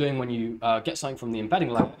 And what you're doing when you get something from the embedding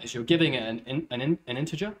layer is you're giving it an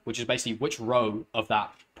integer, which is basically which row of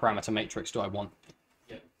that parameter matrix do I want.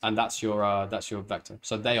 Yeah. And that's your vector.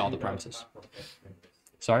 So they are the parameters.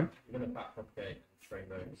 Sorry? You're going to backpropagate and train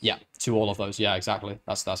those. Yeah, to all of those. Yeah, exactly.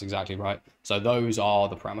 That's exactly right. So those are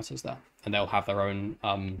the parameters there, and they'll have their own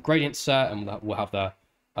gradient set, and we'll have their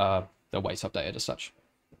weights updated as such.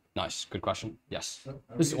 Nice, good question. Yes,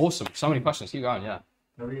 this is awesome. So many questions. Keep going. Yeah.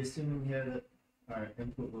 Are we assuming here that our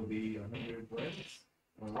input will be 100 words?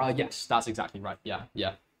 Yes, that's exactly right. Yeah.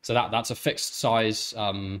 So that's a fixed size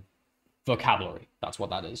vocabulary. That's what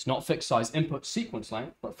that is. Not fixed size input sequence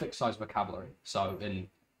length, but fixed size vocabulary. So in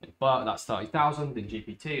BERT, that's 30,000. In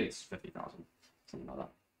GPT, it's 50,000. Something like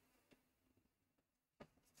that.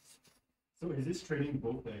 So is this training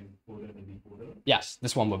both the encoder and decoder? Yes,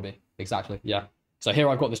 this one would be. Exactly, yeah. So here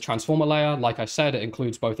I've got this transformer layer. Like I said, it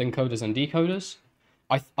includes both encoders and decoders.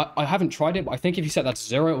 I haven't tried it, but I think if you set that to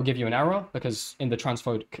 0, it will give you an error, because in the the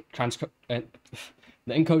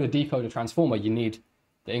encoder-decoder transformer, you need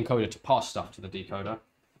the encoder to pass stuff to the decoder.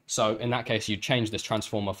 So in that case, you change this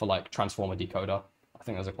transformer for like transformer decoder. I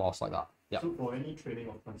think there's a class like that. Yeah. So for any training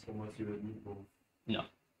of transformers, you will need both? No.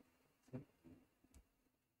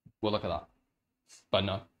 We'll look at that. But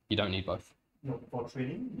no, you don't need both. No, for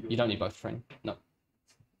training? You don't need both for training. No.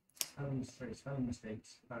 Spelling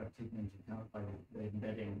mistakes are taken into account by the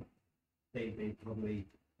embedding. They probably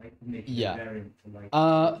like make a variant to like.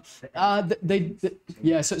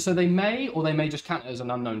 So they may, or they may just count it as an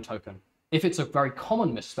unknown token. If it's a very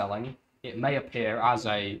common misspelling, it may appear as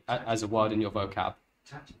a word in your vocab.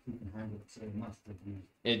 ChatGPT can handle it, so it must have used.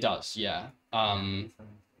 It does, yeah.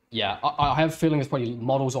 Yeah, I have a feeling there's probably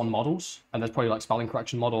models on models, and there's probably like spelling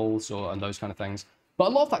correction models and those kind of things. But a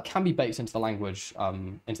lot of that can be baked into the language,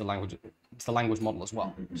 model as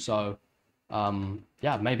well. So,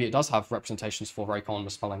 yeah, maybe it does have representations for very common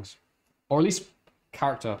misspellings, or at least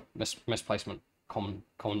character misplacement, common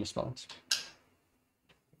misspellings.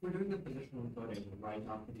 If we're doing the positional encoding right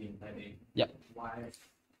after the embedding, yep.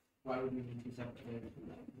 Why would we need two separate layers for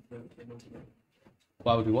that?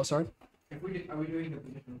 Why would we what? Sorry. Are we doing the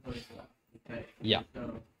positional encoding for that? Okay. Yeah.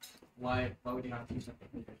 So why would you have two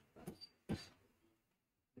separate layers for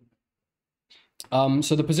that?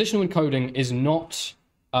 So the positional encoding is not.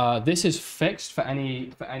 This is fixed for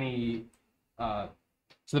any. So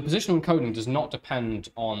the positional encoding does not depend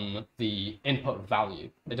on the input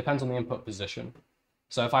value. It depends on the input position.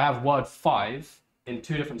 So if I have word 5 in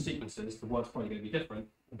 2 different sequences, the word's probably going to be different.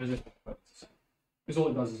 The position encoding is the same, because all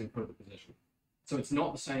it does is encode the position. So it's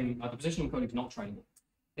not the same. The positional encoding is not trainable.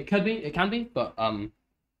 It could be. It can be, but in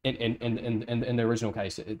the original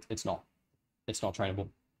case, it's not. It's not trainable.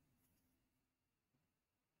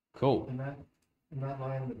 Cool. In that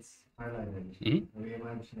line that's highlighted, are we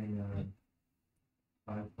mentioning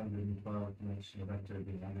 512 dimensional vector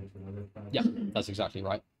being added to another 5? Yeah, that's exactly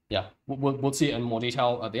right. Yeah, we'll see it in more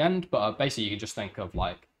detail at the end, but basically you can just think of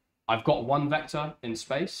like, I've got one vector in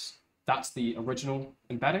space, that's the original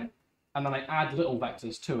embedding, and then I add little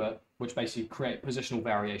vectors to it, which basically create positional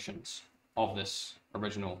variations of this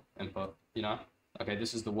original input, Okay,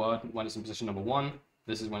 this is the word when it's in position number 1,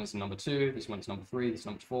 this is when it's in number 2, this is when it's number 3, this is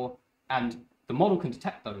number 4, and the model can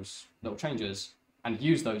detect those little changes and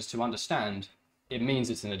use those to understand it means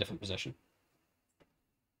it's in a different position.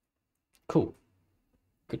 Cool.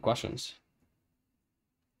 Good questions.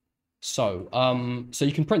 So, so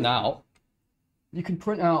you can print that out. You can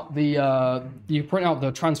print out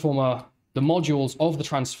the transformer, the modules of the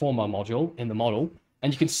transformer module in the model,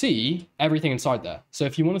 and you can see everything inside there. So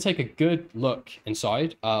if you want to take a good look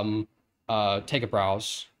inside, take a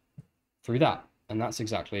browse through that, and that's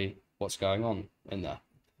exactly what's going on in there.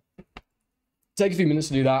 Take a few minutes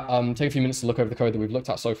to do that. Take a few minutes to look over the code that we've looked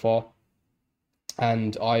at so far,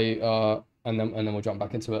 and and then we'll jump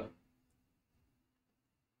back into it.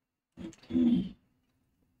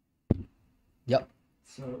 Yep.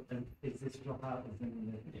 So is this dropout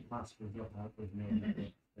within the class for dropout with no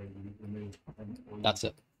remove? That's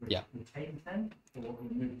it. Yeah. Retain 10 or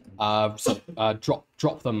remove 10? So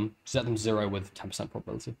drop them, set them to 0 with 10%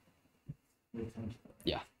 probability. With 10%.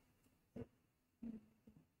 Yeah.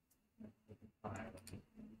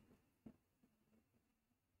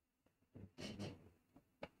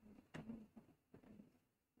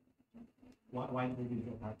 Why do we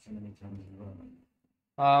do that so many times in a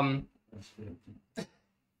row?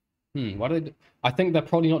 What do they do? I think they're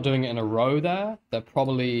probably not doing it in a row there. They're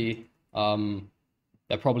probably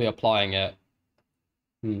applying it.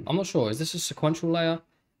 I'm not sure. Is this a sequential layer?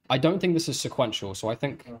 I don't think this is sequential, so I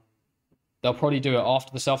think they'll probably do it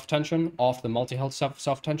after the self-attention, after the multi-health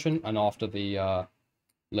self-attention, and after the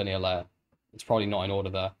linear layer. It's probably not in order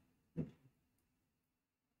there.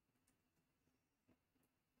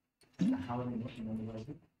 How are they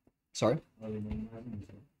normalizing? Sorry? How are they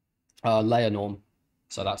normalizing? Layer norm.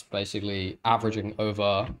 So that's basically averaging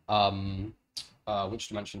over which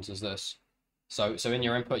dimensions is this? So in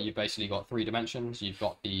your input, you've basically got 3 dimensions. You've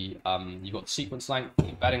got the sequence length, the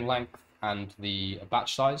embedding length, and the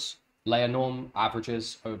batch size. Layer norm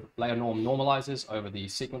normalizes over the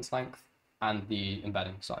sequence length and the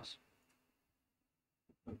embedding size.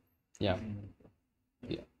 Yeah.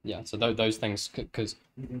 So those things, because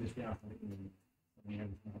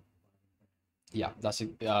yeah, that's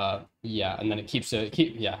and then it keeps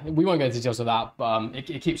we won't go into details of that, but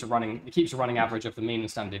it keeps a running average of the mean and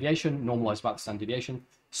standard deviation, normalized about the standard deviation,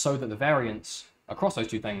 so that the variance across those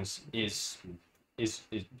 2 things is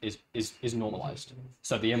normalized.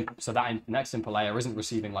 So that next input layer isn't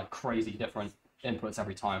receiving like crazy different inputs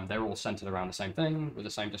every time. They're all centered around the same thing with the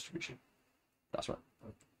same distribution. That's right.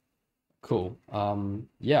 Cool.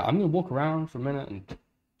 Yeah, I'm gonna walk around for a minute and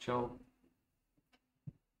chill.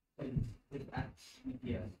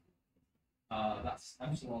 That's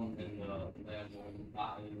epsilon in the layer norm.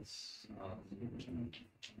 That is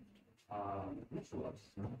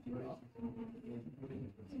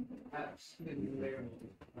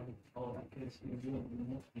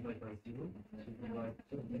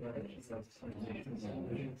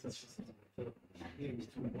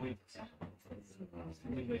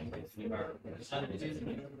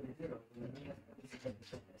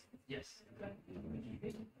yes.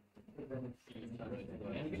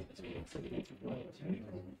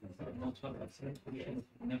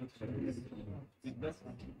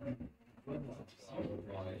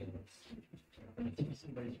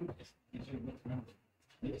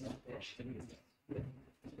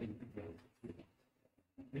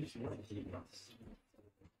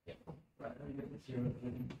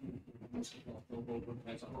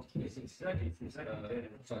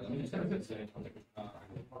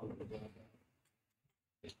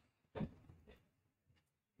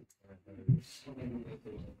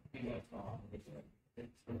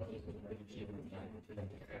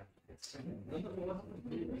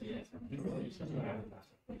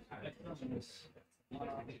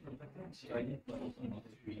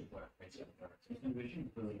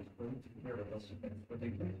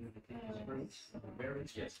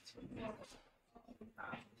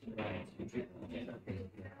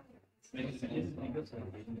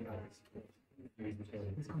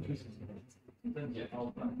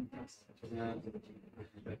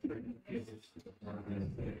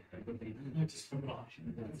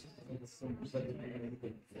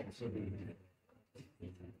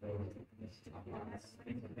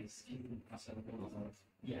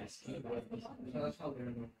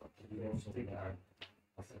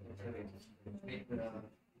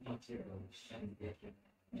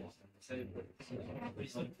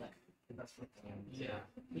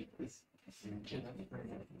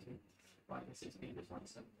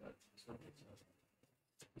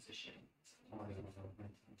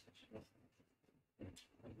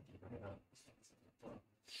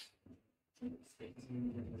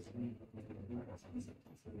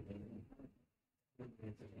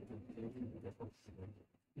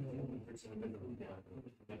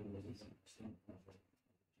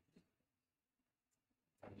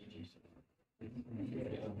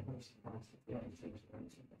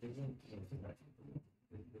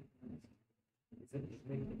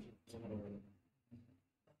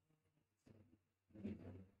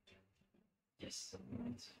 Yes.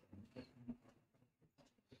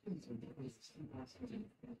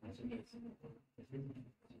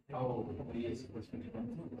 Oh,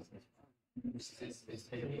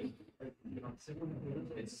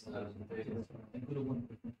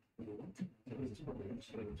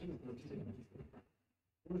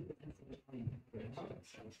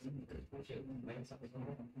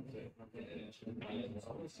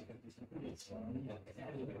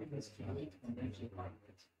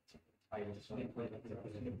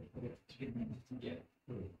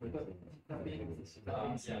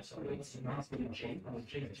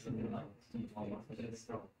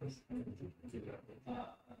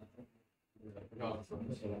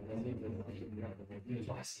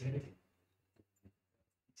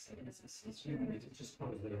 it's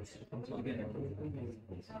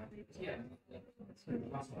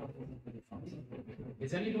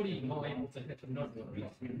Is anybody not able to hit the note?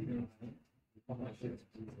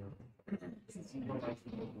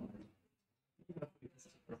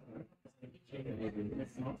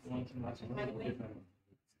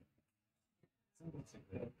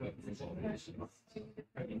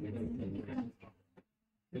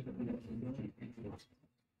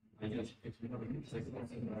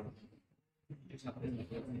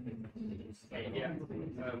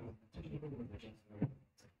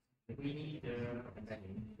 We need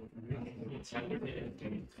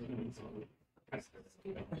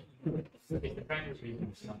the primary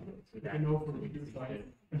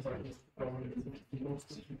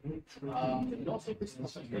Not so this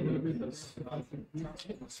is everything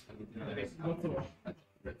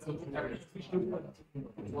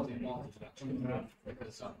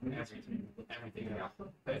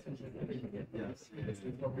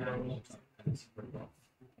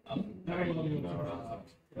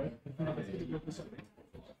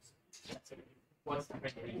what's the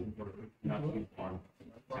reason for not being part?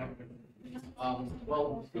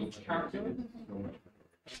 Well, each character,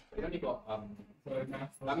 we only got, I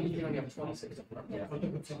mean, you can only have 26 of them.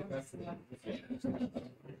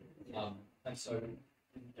 And so,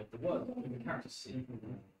 the word, the characters see,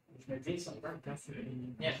 which may be something very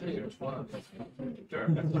fascinating. Yeah, it's one of them. Sure.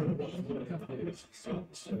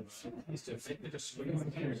 Is to make the discrete kind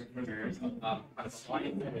of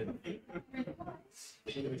slide with the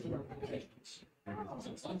individual representations.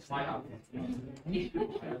 Find out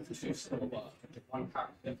two still work. One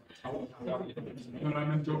character. No, I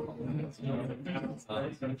meant your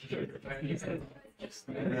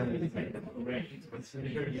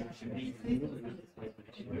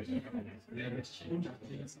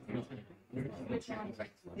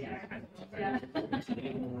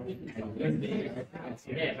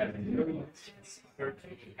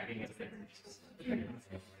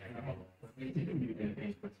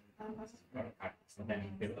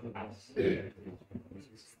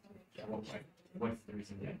What's the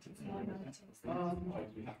reason that?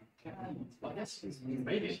 I guess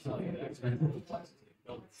maybe it's not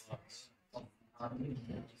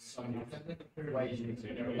so many ways you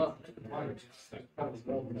can look probably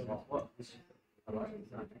more than what works.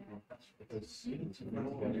 Because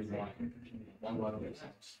one word of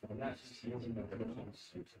text, and that's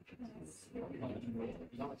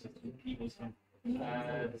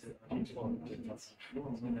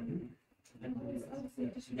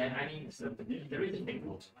Yeah, I mean, so there is a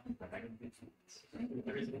table.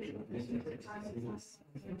 There is a table.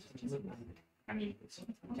 I mean,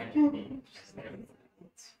 technically,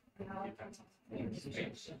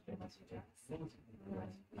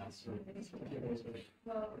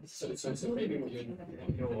 so maybe what you're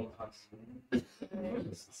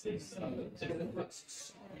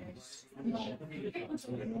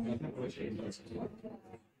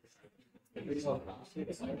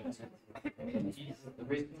the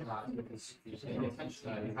reason for that is because you pay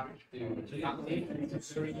attention, you have to do that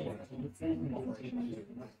three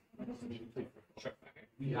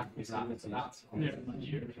yeah, exactly. So that's yeah,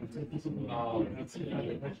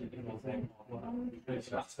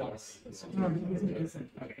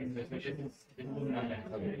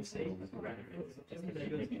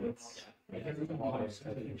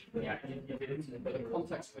 but the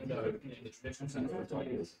context window in the traditional sense of the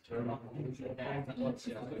is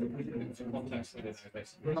context window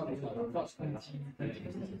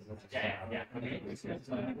basically.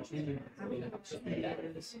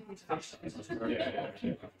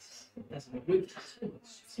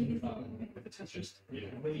 With the testers,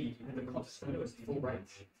 the context window is full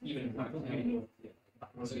range, even in fact.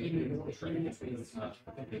 So even in the training between the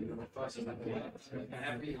first and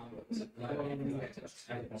every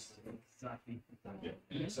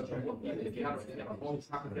so if you have a long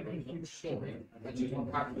paragraph, a huge story, and you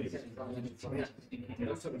want paragraphs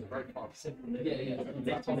those are very fast. Yeah.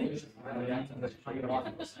 That's all it is.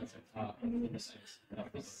 In the sense.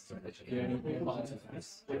 Okay,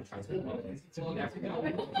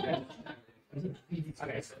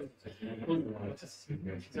 so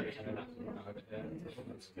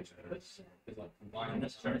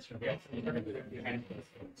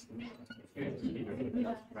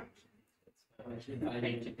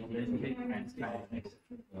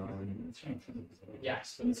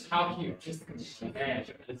yes, but it's how huge. Yeah,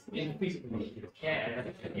 it's infeasible. Yeah,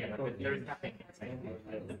 there is nothing.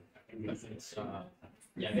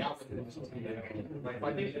 Yeah, the output. I think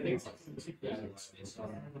it's like, yeah, it's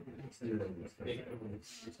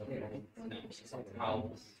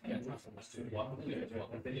how transformers to work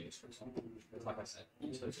with videos, for example. Like I said,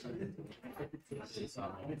 each of those is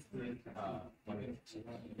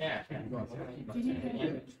yeah. Yeah.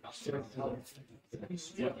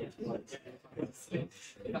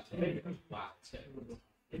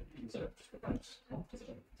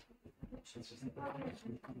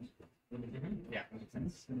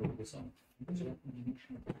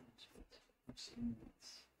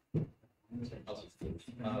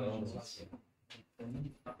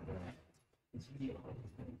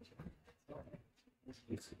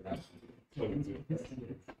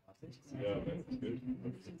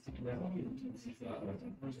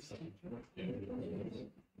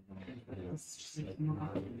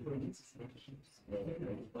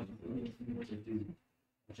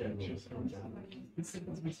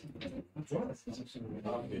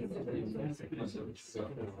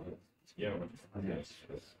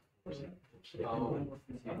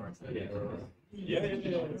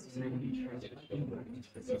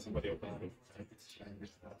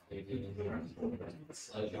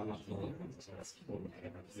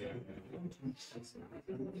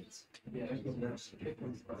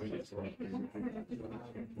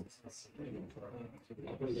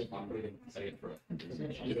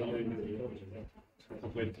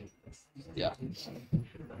 Yeah.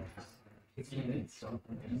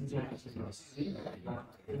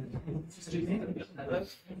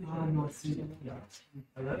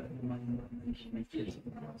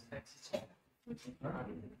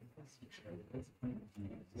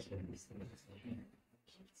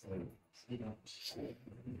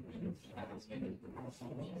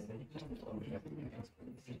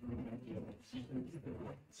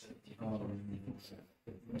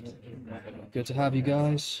 Good to have you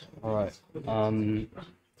guys. All right.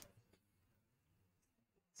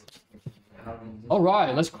 All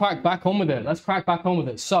right, let's crack back on with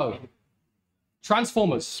it. So,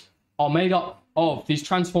 transformers are made up of these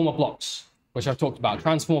transformer blocks, which I've talked about.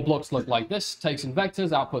 Transformer blocks look like this, takes in vectors,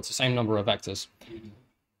 outputs the same number of vectors.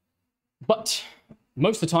 But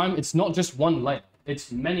most of the time, it's not just one layer.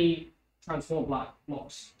 It's many transformer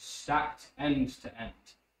blocks stacked end to end.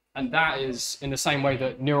 And that is in the same way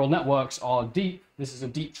that neural networks are deep. This is a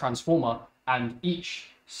deep transformer, and each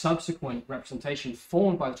subsequent representation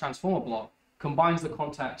formed by the transformer block combines the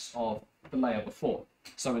context of the layer before.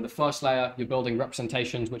 So in the first layer, you're building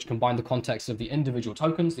representations which combine the context of the individual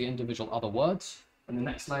tokens, the individual other words. In the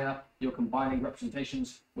next layer, you're combining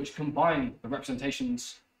representations which combine the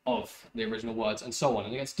representations of the original words, and so on.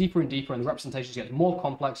 And it gets deeper and deeper, and the representations get more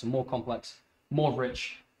complex, more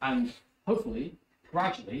rich, and hopefully,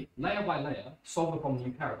 gradually, layer by layer, solve the problem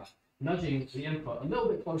you care about, nudging the input a little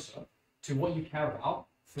bit closer to what you care about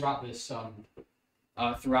throughout this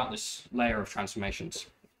layer of transformations.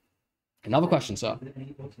 Another question, sir?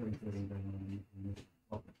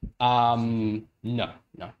 No.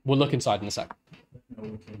 We'll look inside in a sec.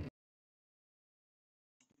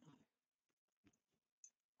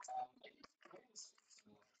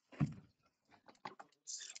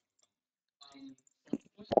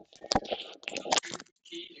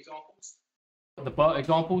 The BERT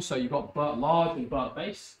example, so you've got BERT large and BERT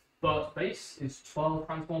base. BERT base is 12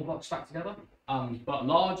 transformer blocks stacked together. BERT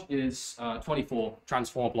large is 24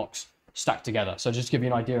 transformer blocks stacked together. So just to give you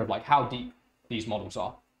an idea of like how deep these models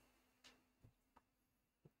are.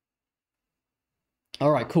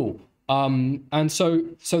 All right, cool. And so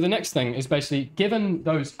the next thing is basically, given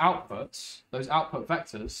those output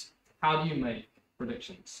vectors, how do you make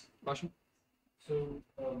predictions? Question? So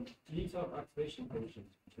do you have activation functions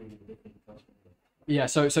between the different transformers? Yeah,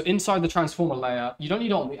 so inside the transformer layer, you don't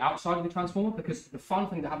need it on the outside of the transformer, because the fun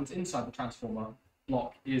thing that happens inside the transformer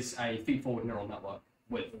block is a feed-forward neural network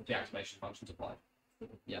with the activation functions applied.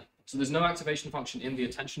 Yeah, so there's no activation function in the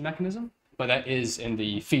attention mechanism, but there is in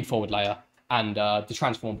the feed-forward layer, and the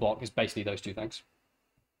transformer block is basically those two things.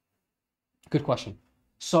 Good question.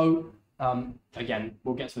 So again,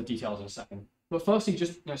 we'll get to the details in a second. But firstly,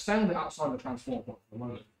 just stay on the outside of the transformer block for the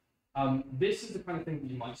moment. This is the kind of thing that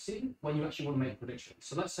you might see when you actually want to make predictions.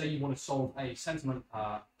 So let's say you want to solve a sentiment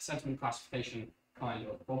classification kind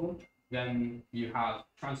of problem. Then you have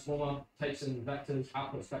transformer takes in vectors,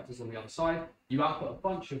 outputs vectors on the other side. You output a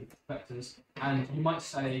bunch of vectors, and you might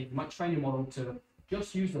train your model to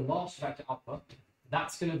just use the last vector output.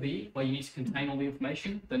 That's going to be where you need to contain all the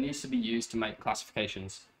information that needs to be used to make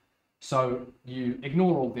classifications. So you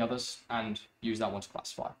ignore all the others and use that one to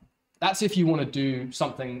classify. That's if you want to do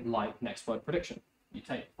something like next word prediction. You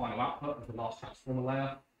take the final output of the last transformer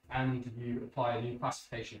layer and you apply a new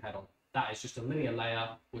classification head on. That is just a linear layer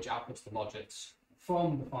which outputs the logics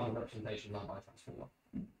from the final representation done by a transformer.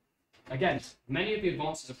 Again, many of the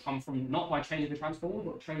advances have come from not by changing the transformer,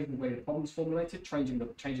 but changing the way the problem is formulated, changing the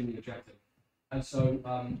objective. And so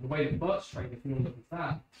the way that BERT's trained, if you want to look at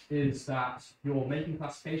that, is that you're making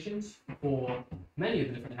classifications for many of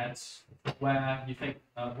the different heads where you think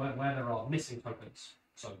where there are missing tokens.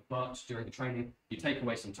 So BERT, during the training, you take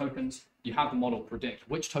away some tokens, you have the model predict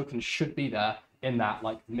which tokens should be there in that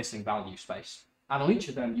like missing value space. And on each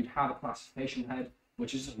of them, you'd have a classification head,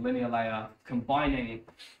 which is a linear layer combining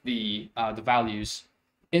the values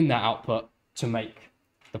in that output to make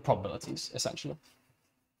the probabilities, essentially.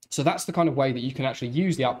 So that's the kind of way that you can actually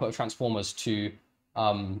use the output of transformers to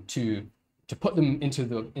put them into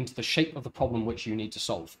the shape of the problem which you need to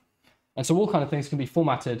solve. And so all kind of things can be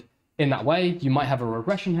formatted in that way. You might have a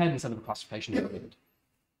regression head instead of a classification head.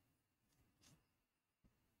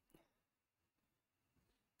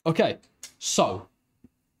 Okay, so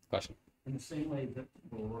question. In the same way that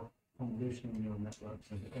for convolutional neural networks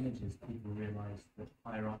and images, people realize that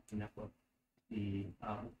higher up the network, the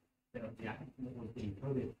what was being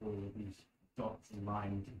coded for these dots and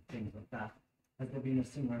lines and things like that. Has there been a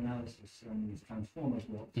similar analysis on these transformers?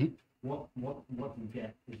 What you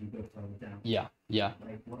get as you go further down? Yeah.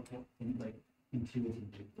 Like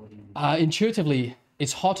intuitively, what do you? Intuitively,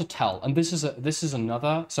 it's hard to tell, and this is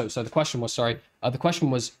another. So the question was, the question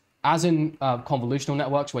was, as in convolutional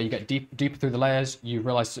networks where you get deeper through the layers, you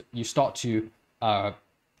realize you start to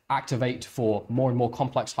activate for more and more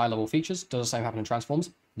complex high-level features. Does the same happen in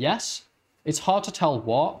transforms? Yes. It's hard to tell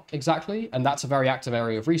what exactly, and that's a very active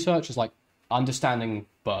area of research, is like understanding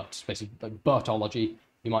BERT, basically like BERTology,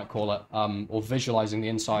 you might call it, or visualizing the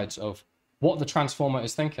insides of what the transformer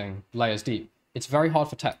is thinking layers deep. It's very hard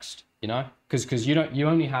for text, you know, because you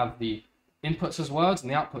only have the inputs as words and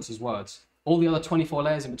the outputs as words. All the other 24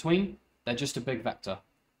 layers in between, they're just a big vector.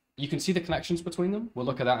 You can see the connections between them. We'll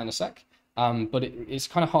look at that in a sec. But it's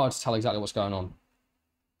kind of hard to tell exactly what's going on.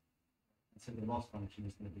 So the loss function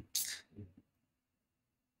is going to be.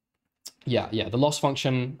 Yeah. The loss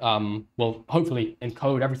function will hopefully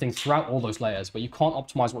encode everything throughout all those layers, but you can't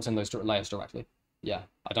optimize what's in those layers directly. Yeah,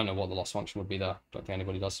 I don't know what the loss function would be there. Don't think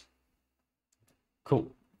anybody does. Cool.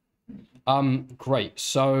 Great.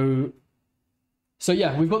 So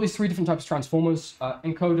yeah, we've got these three different types of transformers: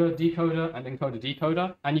 encoder, decoder, and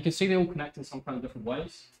encoder-decoder, and you can see they all connect in some kind of different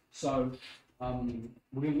ways. So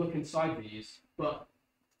we're going to look inside these, but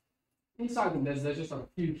inside them there's just like a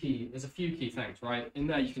few key things, right? In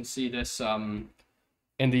there you can see this in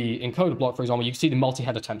the encoder block, for example, you can see the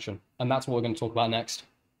multi-head attention, and that's what we're going to talk about next.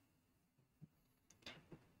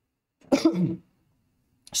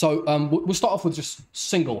 So we'll start off with just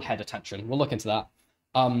single head attention. We'll look into that.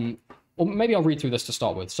 Or maybe I'll read through this to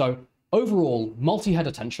start with. So overall, multi-head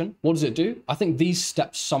attention, what does it do? I think these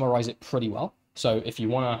steps summarize it pretty well. So if you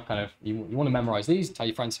want to you want to memorize these, tell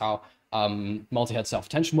your friends how multi-head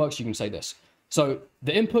self-attention works, you can say this. So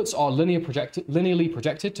the inputs are linearly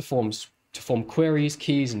projected to form queries,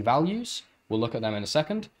 keys, and values. We'll look at them in a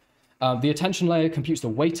second. The attention layer computes the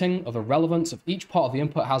weighting of the relevance of each part of the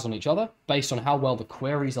input has on each other based on how well the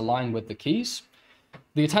queries align with the keys.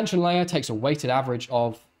 The attention layer takes a weighted average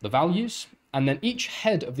of the values, and then each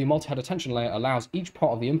head of the multi-head attention layer allows each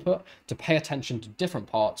part of the input to pay attention to different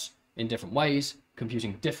parts in different ways,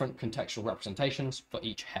 computing different contextual representations for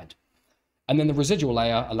each head. And then the residual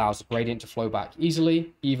layer allows the gradient to flow back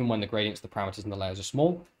easily, even when the gradients of the parameters in the layers are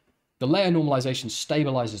small. The layer normalization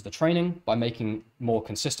stabilizes the training by making more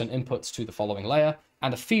consistent inputs to the following layer,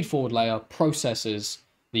 and a feed-forward layer processes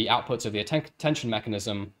the outputs of the attention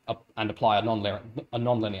mechanism and apply a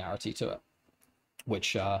non-linearity to it,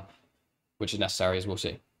 which is necessary, as we'll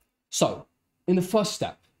see. So, in the first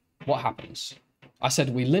step, what happens? I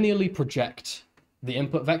said we linearly project the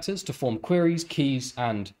input vectors to form queries, keys,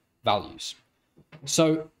 and values.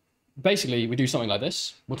 So basically, we do something like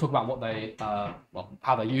this. We'll talk about what they,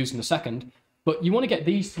 how they're used in a second. But you want to get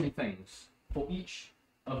these three things for each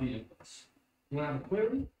of the inputs. You want to have a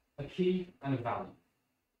query, a key, and a value.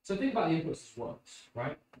 So think about the inputs as words,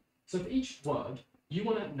 right? So for each word, you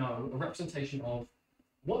want to know a representation of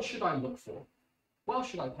what should I look for? What else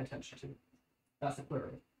should I pay attention to? That's the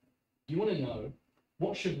query. You want to know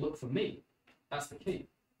what should look for me? That's the key.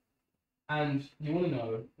 And you want to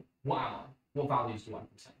know what am I? What values do I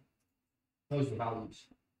contain? Those are the values.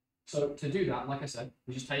 So to do that, like I said,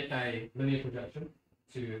 we just take a linear projection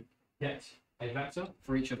to get a vector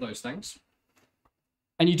for each of those things.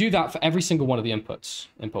 And you do that for every single one of the inputs.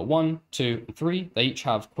 Input 1, 2, and 3, they each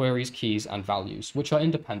have queries, keys, and values, which are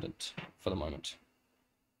independent for the moment.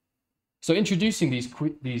 So introducing these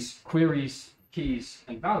queries, keys,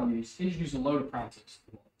 and values introduce a load of parameters.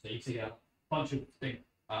 So you see a bunch of big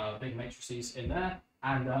matrices in there.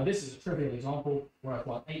 And this is a trivial example where I've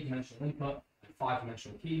got 8-dimensional input and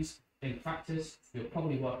 5-dimensional keys. In practice, you're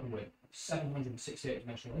probably working with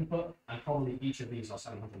 768-dimensional input, and probably each of these are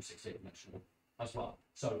 768-dimensional as well.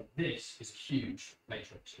 So this is a huge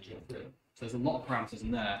matrix. So there's a lot of parameters in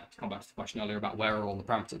there. To come back to the question earlier about where are all the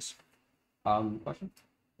parameters. Question?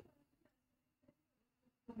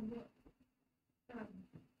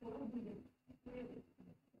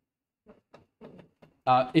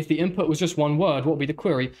 If the input was just one word, what would be the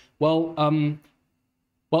query? Well,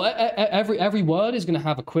 every word is going to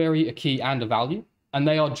have a query, a key, and a value, and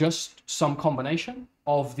they are just some combination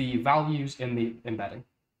of the values in the embedding.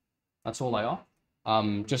 That's all they are.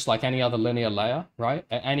 Just like any other linear layer, right?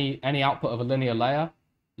 Any output of a linear layer,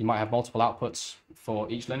 you might have multiple outputs for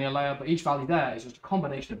each linear layer, but each value there is just a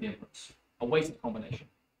combination of the inputs, a weighted combination.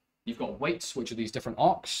 You've got weights, which are these different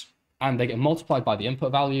arcs, and they get multiplied by the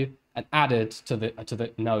input value and added to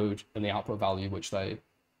the node in the output value, which they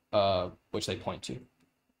point to.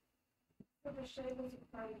 So the shape is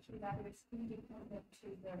required to that is independent to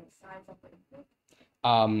the size of the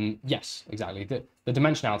input? Yes, exactly. The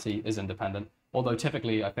dimensionality is independent, although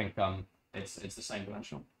typically I think it's the same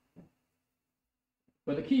dimensional.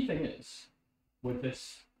 But the key thing is, with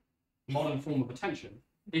this modern form of attention,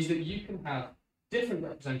 is that you can have different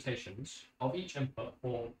representations of each input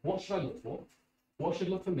for what should I look for, what should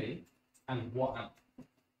look for me, and what am.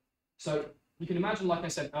 So you can imagine, like I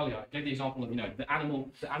said earlier, I gave the example of, the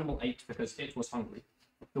animal ate because it was hungry.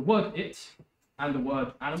 The word it and the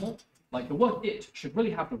word animal, like the word it should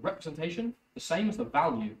really have the representation the same as the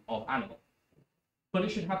value of animal, but it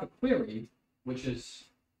should have the query which is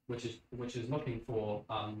looking for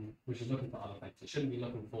other things. It shouldn't be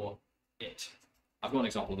looking for it. I've got an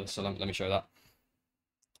example of this, so let me show that.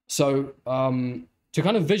 So to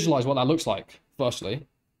kind of visualize what that looks like, firstly,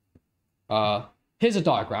 here's a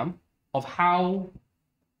diagram of how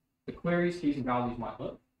the queries, keys, and values might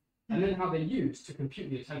look, and then how they're used to compute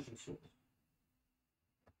the attention source.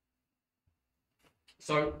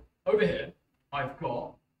 So over here, I've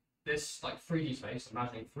got this like 3D space,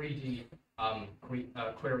 imagining 3D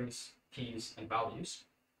queries, keys, and values.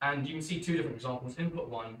 And you can see two different examples, input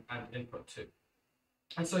 1 and input 2.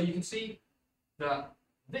 And so you can see that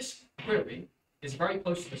this query is very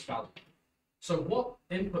close to this value. So what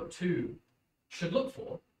input 2 should look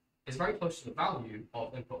for is very close to the value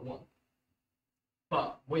of input 1.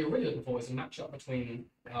 But what you're really looking for is a matchup between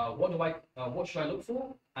what should I look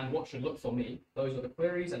for and what should look for me. Those are the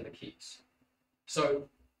queries and the keys. So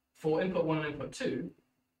for input 1 and input 2,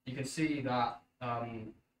 you can see that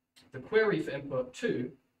the query for input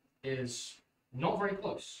 2 is not very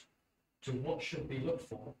close to what should be looked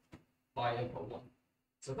for by input 1.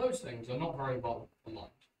 So those things are not very well aligned.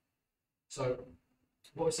 So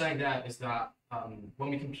what we're saying there is that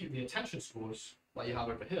when we compute the attention scores, like you have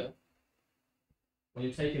over here, when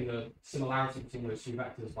you're taking the similarity between those two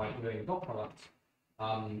vectors by doing a dot product,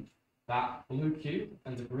 that blue Q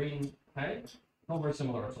and the green K, not very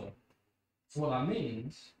similar at all. So what that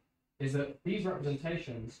means is that these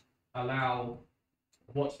representations allow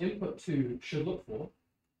what input 2 should look for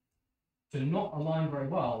to not align very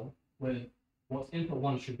well with what input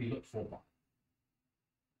 1 should be looked for by.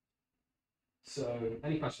 So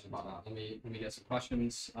any questions about that? Let me get some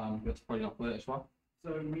questions. That's probably not clear as well.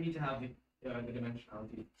 So we need to have the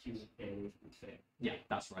dimensionality Q and K, which we say. Yeah,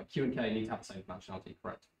 that's right. Q and K need to have the same dimensionality,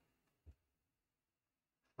 correct?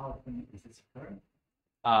 How often is this occurring?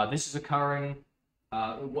 This is occurring.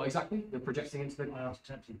 What exactly? You're projecting into the. I asked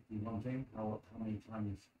ChatGPT one thing. How many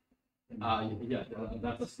times? Yeah,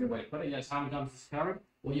 that's the way to put it. Yes, how many times is this occurring?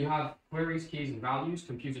 Well, you have queries, keys, and values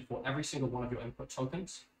computed for every single one of your input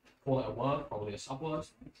tokens. Call it a word, probably a subword.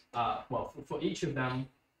 Well, for each of them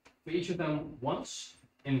once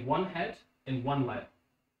in one head in one layer.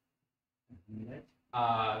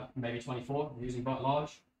 Maybe 24 using but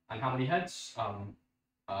large. And how many heads?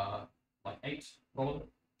 Like 8, probably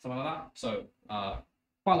something like that. So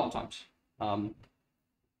quite a lot of times.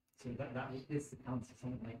 So that is the counts to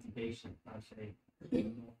something like negation. I say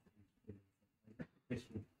this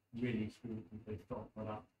would really screw the dot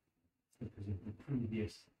product because of the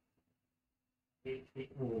previous. It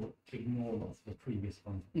will ignore lots of the previous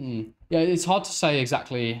ones. Yeah, it's hard to say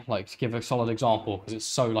exactly, like to give a solid example because it's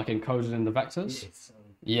so like encoded in the vectors.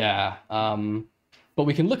 Yeah, but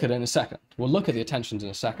we can look at it in a second. We'll look at the attentions in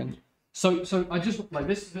a second. So I just like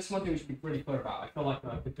this is one thing we should be really clear about. I feel like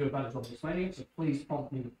I could do a better job of explaining it. So please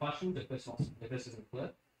prompt me with questions if this isn't clear.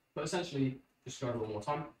 But essentially, just go over it one more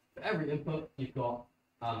time. For every input, you've got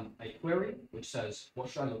a query which says what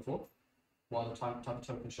should I look for. what other type of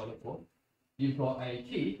token should I look for? You've got a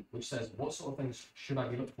key, which says what sort of things should I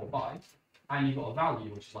be looked for by, and you've got a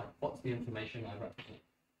value, which is like, what's the information I represent?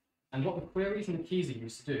 And what the queries and the keys are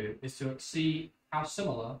used to do is to see how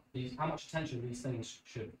similar how much attention these things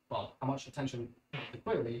should, well, how much attention the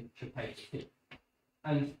query should pay to the key.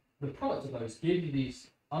 And the product of those give you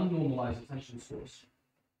these unnormalized attention scores.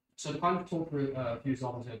 So to kind of talk through a few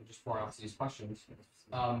examples here, just before I answer these questions,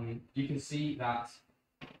 you can see that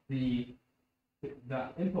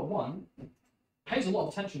that input 1 pays a lot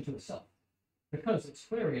of attention to itself because its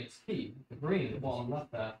query and its key, the green at the bottom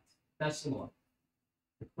left there, they're similar.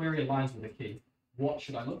 The query aligns with the key. What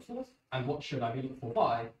should I look for and what should I be looked for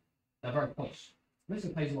by? They're very close. This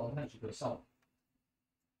one pays a lot of attention to itself.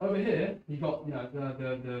 Over here, you've got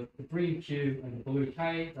the green Q and the blue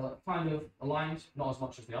K. They're like kind of aligned, not as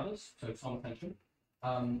much as the others, so some attention.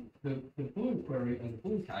 The blue query and the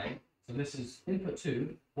blue K. So this is input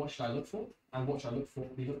 2. What should I look for and what should I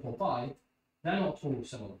be looked for by? They're not at all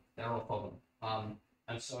similar. They're orthogonal.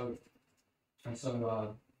 And so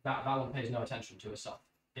that one pays no attention to itself.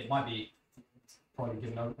 It might be probably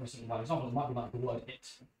given a simple example. It might be like the word "it,"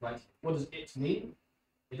 right? What does "it" mean?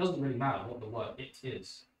 It doesn't really matter what the word "it"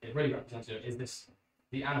 is. It really represents, is this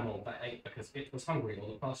the animal that ate because it was hungry, or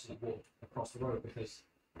the person that walked across the road because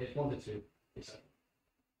it wanted to, etc.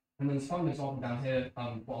 And then this final example down here,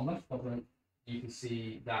 bottom left quadrant, you can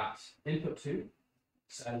see that input 2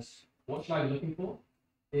 says, what should I be looking for?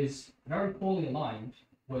 Is very poorly aligned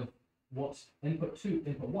with what input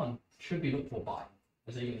 1 should be looked for by.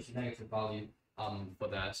 And so you get this negative value for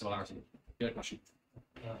their similarity. Good question.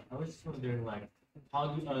 I was just wondering, like, how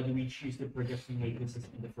do we choose the prediction makers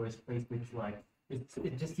in the first place? Which, like,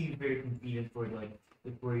 it just seems very convenient for like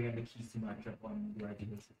the query and the keys to match up on the right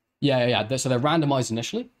basis. Yeah. So they're randomized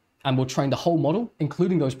initially, and we'll train the whole model,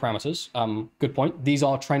 including those parameters. Good point. These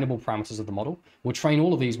are trainable parameters of the model. We'll train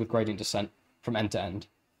all of these with gradient descent from end to end.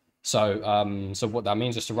 So, so what that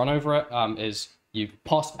means, just to run over it, is you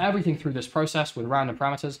pass everything through this process with random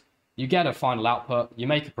parameters. You get a final output. You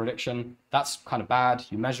make a prediction. That's kind of bad.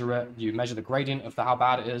 You measure it. You measure the gradient of how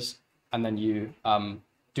bad it is, and then you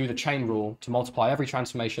do the chain rule to multiply every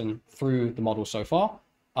transformation through the model so far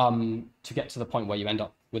to get to the point where you end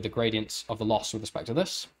up with the gradients of the loss with respect to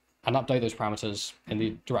this, and update those parameters in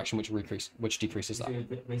the direction which decreases that. So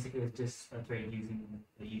basically, it's just trained using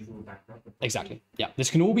the usual backdrop. Exactly. Yeah. This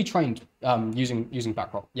can all be trained using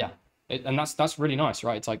backdrop. Yeah. And that's really nice,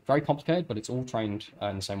 right? It's like very complicated, but it's all trained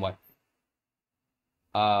in the same way.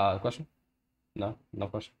 Question? No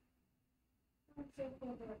question.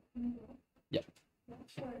 Yeah.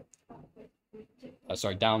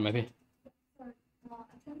 Sorry, down maybe.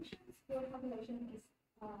 Attention score calculation is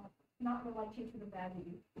not related to the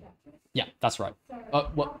value. Yeah, that's right. So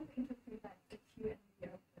what? How do you interpret that, the Q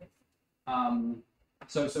and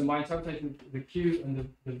the V? So my interpretation, the Q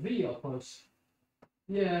and the V are close.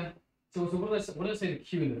 Yeah. So what did I say the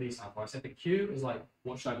Q and the V stand for? I said the Q is like,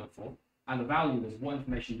 what should I look for? And the value is, what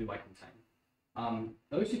information do I contain?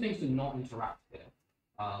 Those two things do not interact here,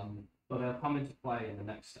 but they'll come into play in the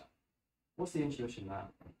next step. What's the intuition there?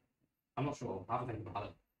 I'm not sure. I haven't think about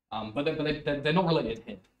it. But they're not related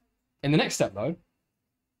here. In the next step, though,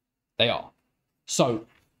 they are. So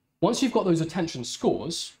once you've got those attention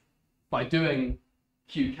scores, by doing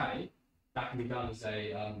QK, that can be done as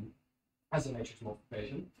a matrix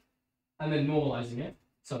multiplication, and then normalizing it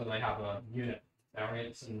so that they have a unit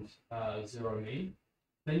variance and zero mean.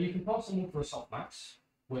 Then you can pass them all for a softmax,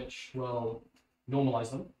 which will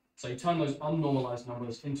normalize them. So you turn those unnormalized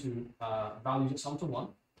numbers into values that sum to 1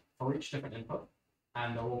 for each different input,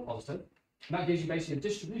 and they're all positive. And that gives you basically a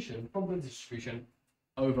distribution, probability distribution,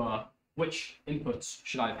 over which other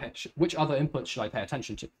inputs should I pay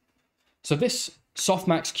attention to. So this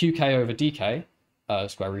softmax QK over DK,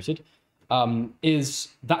 square rooted,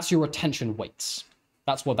 that's your attention weights.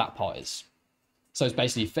 That's what that part is. So it's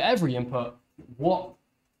basically for every input, what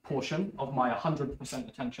portion of my 100%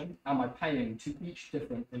 attention am I paying to each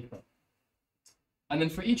different input? And then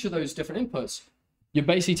for each of those different inputs, you're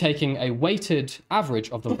basically taking a weighted average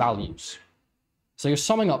of the values. So you're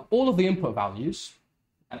summing up all of the input values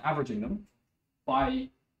and averaging them by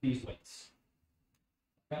these weights.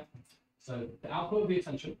 Okay? So the output of the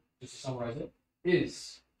attention, just to summarize it,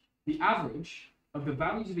 is the average of the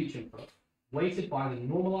values of each input weighted by the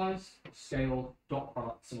normalized scaled dot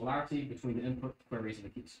product similarity between the input, queries, and the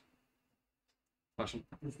keys. Question?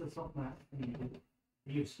 Is the softmax,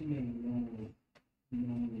 are you assuming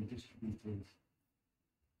normally distributed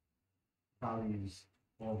values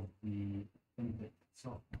of the input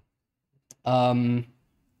softmax?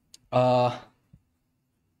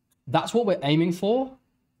 That's what we're aiming for.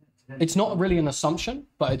 It's not really an assumption,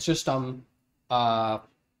 but it's just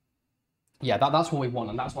yeah, that's what we want,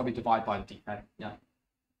 and that's why we divide by the decay. Yeah.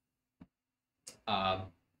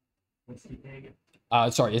 What's decay again?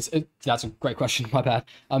 Sorry, that's a great question. My bad.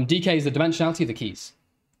 Decay is the dimensionality of the keys.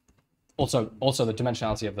 Also the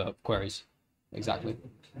dimensionality of the queries. Exactly.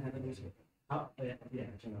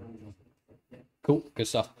 Cool, good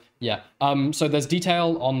stuff. Yeah. So there's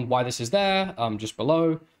detail on why this is there, just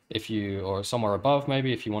below, or somewhere above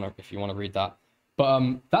maybe, if you want to read that.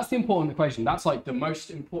 But that's the important equation. That's like the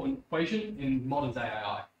most important equation in modern day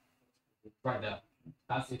AI. Right there.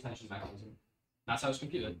 That's the attention mechanism. That's how it's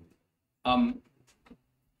computed.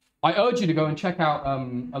 I urge you to go and check out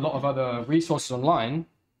a lot of other resources online.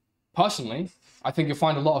 Personally, I think you'll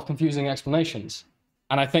find a lot of confusing explanations.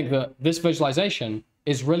 And I think that this visualization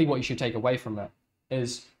is really what you should take away from it,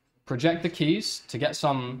 is project the keys to get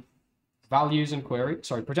some values and queries.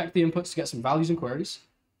 Sorry, project the inputs to get some values and queries.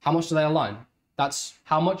 How much do they align? That's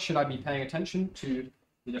how much should I be paying attention to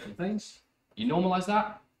the different things. You normalize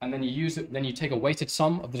that, and then you use it. Then you take a weighted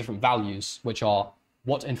sum of the different values, which are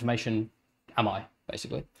what information am I,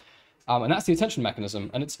 basically. And that's the attention mechanism.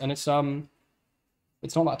 And it's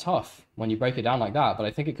not that tough when you break it down like that, but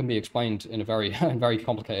I think it can be explained in a very very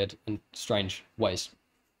complicated and strange ways.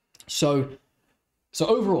 So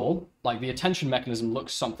overall, like the attention mechanism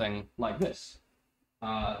looks something like this.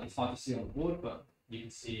 It's hard to see on the board, but you can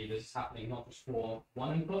see this is happening not just for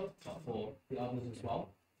one input, but for the others as well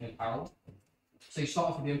in parallel. So you start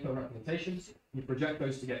off with the input representations, you project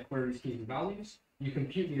those to get queries, keys, and values. You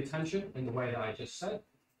compute the attention in the way that I just said,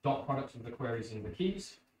 dot product of the queries and the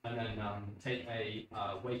keys, and then take a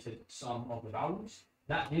weighted sum of the values.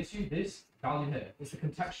 That gives you this value here. It's the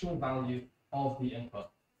contextual value of the input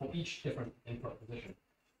for each different input position.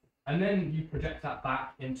 And then you project that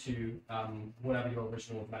back into whatever your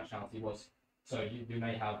original dimensionality was. So you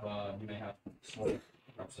may have small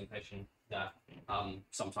representation that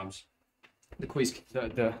sometimes the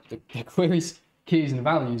queries, keys, and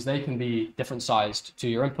values, they can be different sized to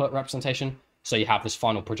your input representation. So you have this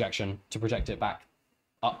final projection to project it back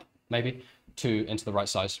up, maybe, into the right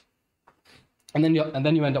size. And then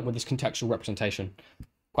you end up with this contextual representation.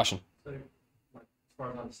 Question? So, like, as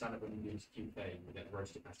far as I understand it, when you use QK, you get the row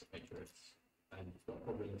stochastic matrix, and you've got a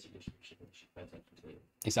probability distribution which you pay attention to.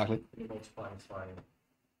 Exactly. And you multiply this by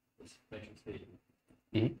this matrix B.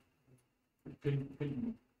 Mm-hmm.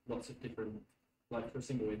 Couldn't lots of different, like for a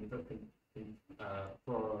single input,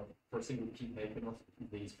 for a single QK, can lots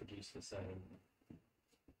of these produce the same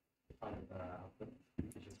kind of output?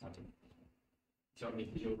 So I mean,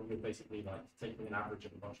 you're basically like taking an average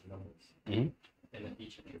of a bunch of numbers in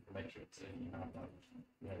each of your matrix, and you have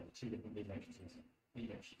like two different B matrices. B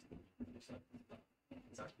matrices that you produce.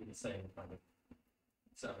 It's actually the same kind of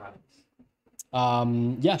set of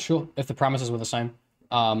values. Yeah, sure. If the parameters were the same.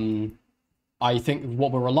 I think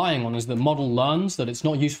what we're relying on is the model learns that it's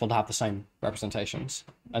not useful to have the same representations,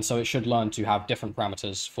 and so it should learn to have different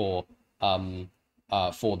parameters for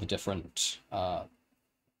the different. What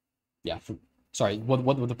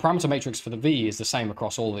the parameter matrix for the V is the same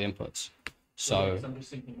across all the inputs. So I'm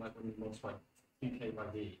just thinking like when we multiply QK by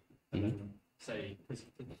V, and then say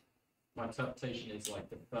my interpretation is like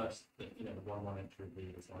the first, the 1-1 entry of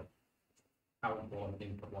V is like how important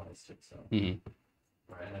input one is to itself.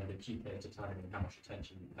 Right, and then the QK is determining how much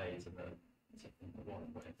attention you pay to the input one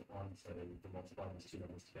and input one, so you're multiplying these two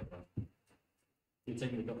numbers together. You're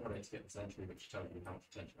taking the dot product to get this entry, which tells you how much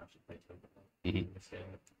attention you actually pay to input one. You're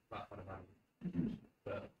scaling that kind of value.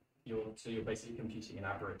 But you're basically computing an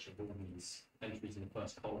average of all these entries in the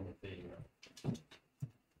first column of V.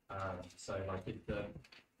 So like if the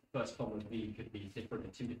first column of V could be different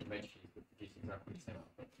in two different matrices, but produce exactly the same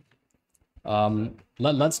output.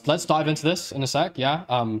 Let's dive into this in a sec, yeah.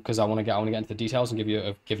 Because I want to get into the details and give you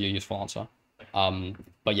a useful answer.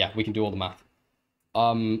 But yeah, we can do all the math.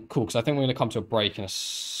 Cool. Because I think we're gonna come to a break in a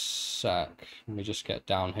sec. Let me just get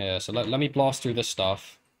down here. So let me blast through this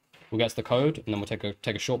stuff. We'll get to the code, and then we'll take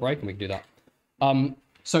a short break, and we can do that.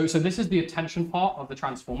 So this is the attention part of the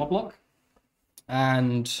transformer block,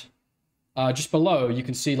 and just below you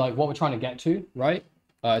can see like what we're trying to get to, right?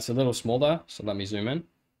 It's a little small there, so let me zoom in.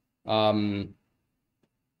 Now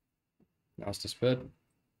it's disappeared.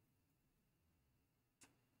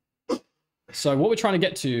 So what we're trying to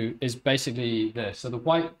get to is basically this. So the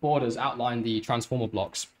white borders outline the transformer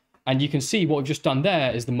blocks, and you can see what we've just done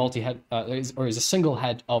there is the multi-head, is a single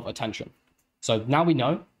head of attention. So now we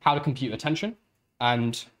know how to compute attention,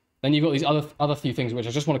 and then you've got these other few things which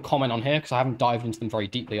I just want to comment on here because I haven't dived into them very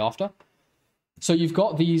deeply after. So you've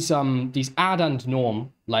got these add and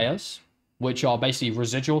norm layers, which are basically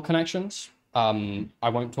residual connections. I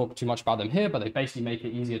won't talk too much about them here, but they basically make it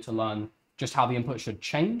easier to learn just how the input should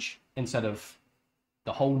change instead of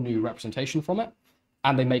the whole new representation from it.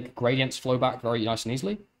 And they make gradients flow back very nice and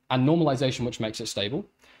easily, and normalization, which makes it stable.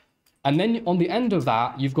 And then on the end of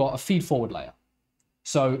that, you've got a feed forward layer.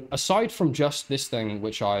 So aside from just this thing,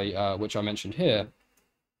 which I mentioned here,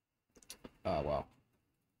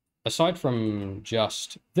 aside from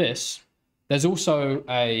just this, there's also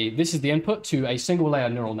this is the input to a single layer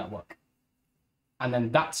neural network. And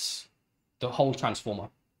then that's the whole transformer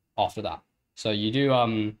after that. So you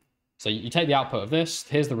do, so you take the output of this,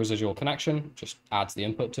 here's the residual connection, just adds the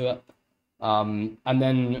input to it. And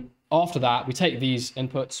then after that, we take these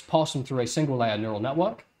inputs, pass them through a single layer neural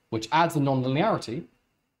network, which adds the nonlinearity,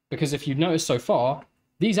 because if you've noticed so far,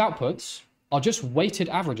 these outputs are just weighted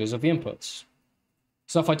averages of the inputs.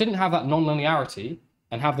 So if I didn't have that nonlinearity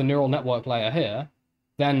and have the neural network layer here,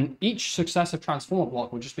 then each successive transformer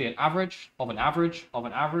block would just be an average of an average of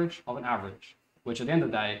an average of an average, which at the end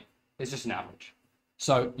of the day is just an average.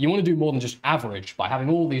 So you want to do more than just average by having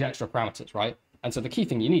all these extra parameters, right? And so the key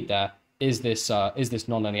thing you need there is this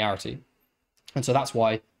nonlinearity. And so that's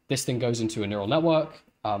why this thing goes into a neural network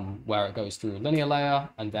where it goes through a linear layer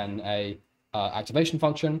and then a activation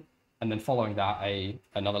function, and then following that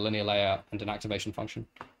another linear layer and an activation function,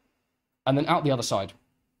 and then out the other side.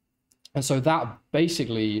 And so that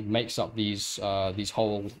basically makes up these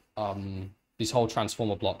whole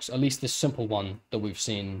transformer blocks, at least this simple one that we've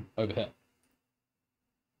seen over here.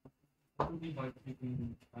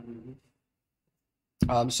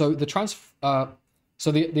 So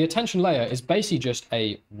the attention layer is basically just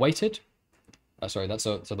a weighted. So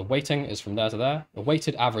the weighting is from there to there, a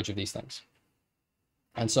weighted average of these things.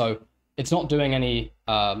 And so it's not doing anything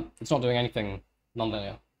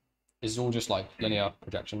nonlinear. It's all just like linear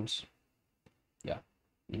projections. Yeah.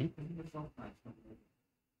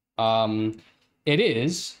 It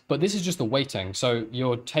is, but this is just the weighting. So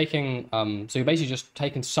you're taking, so you're basically just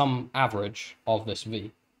taking some average of this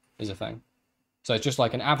V is a thing. So it's just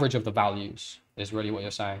like an average of the values is really what you're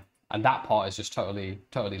saying. And that part is just totally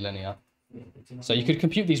linear. So you could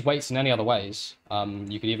compute these weights in any other ways.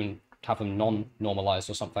 You could even have them non-normalized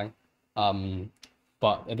or something.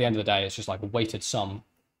 But at the end of the day, it's just like a weighted sum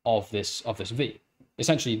of this V.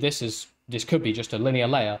 Essentially, this could be just a linear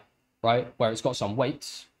layer, right? Where it's got some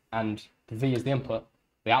weights and the V is the input.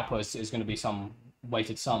 The output is going to be some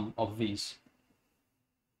weighted sum of V's.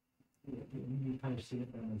 You kind of see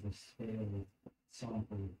it then as a scale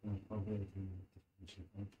sample probability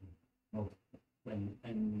when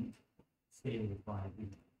n scaled by V. Is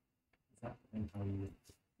that how you look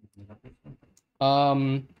at this?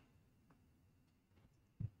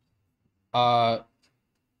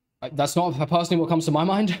 That's not personally what comes to my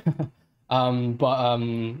mind.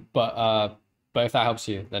 But if that helps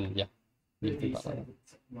you, then yeah. You think about that.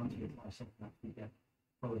 Once you apply something like you get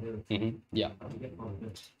probability. Yeah. You get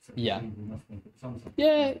probability. So yeah.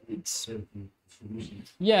 Yeah.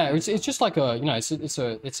 It's just like a, it's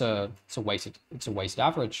a weighted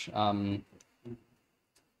average.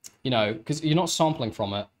 Because you're not sampling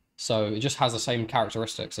from it, so it just has the same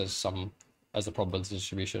characteristics as the probability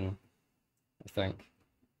distribution, I think.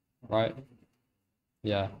 Right?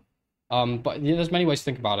 Yeah. But yeah, there's many ways to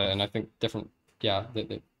think about it, and I think different. Yeah,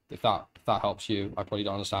 if that helps you, I probably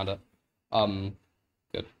don't understand it.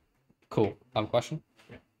 Good, cool. Question?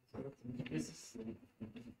 Yeah. So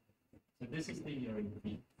this is the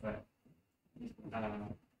but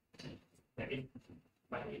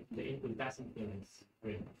the input doesn't influence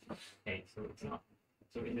really. Okay, so it's not.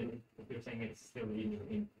 So you're saying it's still linear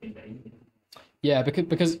in the input. Yeah,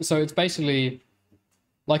 because so it's basically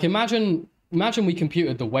like imagine we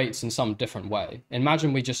computed the weights in some different way.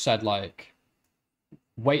 Imagine we just said like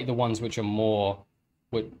weight the ones which are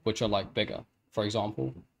which are like bigger, for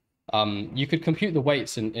example. You could compute the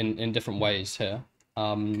weights in different ways here.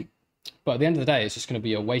 But at the end of the day, it's just going to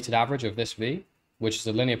be a weighted average of this V, which is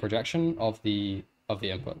a linear projection of the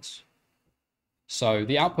inputs. So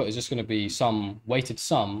the output is just going to be some weighted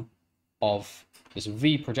sum of this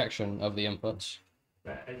V projection of the inputs.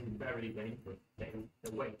 But as you vary the input,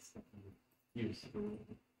 the weights that you use to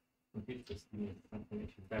compute this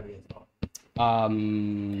information vary as well.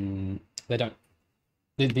 They don't.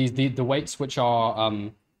 The weights which are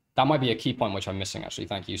that might be a key point which I'm missing actually.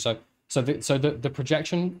 Thank you. So the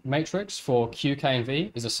projection matrix for Q, K, and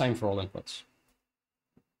V is the same for all inputs.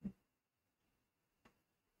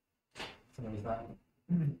 So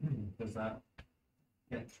does that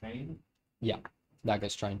get trained? Yeah, that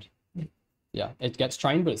gets trained. Yeah, it gets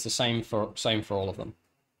trained, but it's the same for all of them.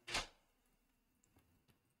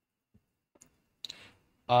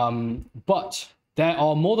 But there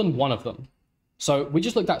are more than one of them. So we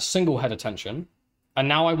just looked at single head attention, and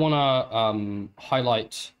now I want to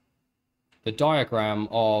highlight the diagram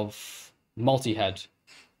of multi-head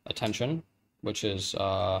attention, which is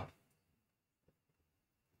okay,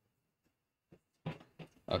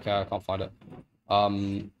 I can't find it.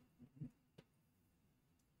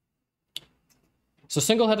 So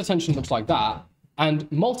single head attention looks like that,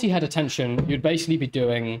 and multi-head attention, you'd basically be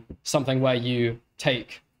doing something where you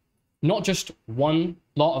take not just one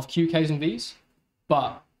lot of QKs and Vs,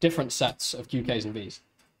 but different sets of QKs and Vs.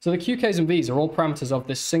 So the QKs and Vs are all parameters of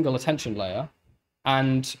this single attention layer,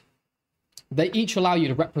 and they each allow you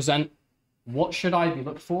to represent what should I be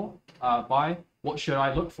looked for by, what should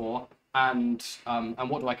I look for, and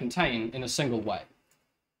what do I contain in a single way.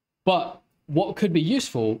 But what could be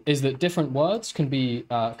useful is that different words can be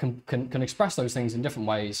can express those things in different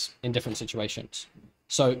ways in different situations.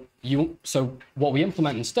 So what we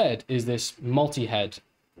implement instead is this multi-head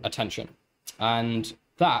attention, and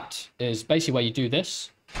that is basically where you do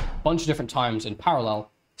this a bunch of different times in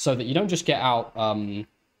parallel, so that you don't just get out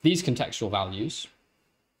these contextual values,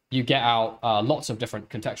 you get out lots of different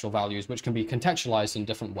contextual values which can be contextualized in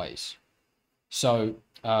different ways. So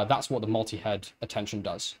that's what the multi-head attention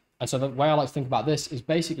does. And so the way I like to think about this is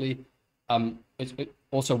basically,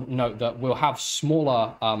 also note that we'll have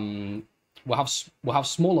smaller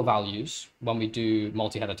smaller values when we do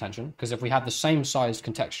multi-head attention, because if we have the same size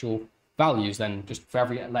contextual values, then just for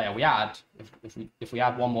every layer we add, if we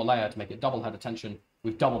add one more layer to make it double head attention,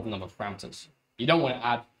 we've doubled the number of parameters. You don't want to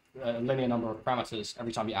add a linear number of parameters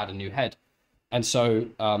every time you add a new head. And so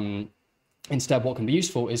instead, what can be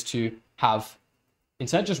useful is to have,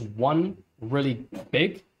 instead of just one really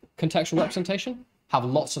big contextual representation, have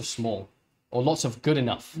lots of small or lots of good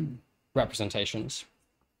enough representations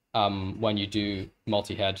when you do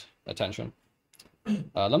multi-head attention.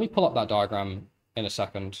 Let me pull up that diagram in a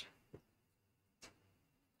second.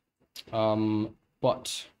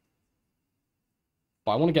 But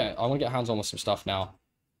I want to get hands on with some stuff now.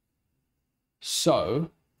 So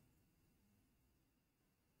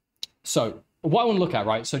what I want to look at,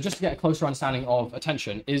 right? So just to get a closer understanding of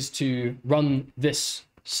attention is to run this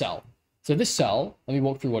cell. So this cell, let me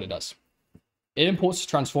walk through what it does. It imports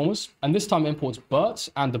transformers, and this time it imports BERT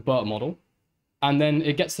and the BERT model, and then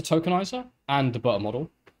it gets the tokenizer and the BERT model,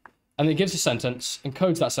 and it gives a sentence,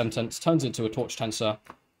 encodes that sentence, turns it into a torch tensor,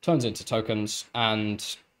 turns it into tokens,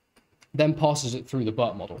 and then passes it through the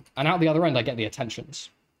BERT model. And out the other end, I get the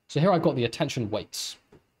attentions. So here I've got the attention weights.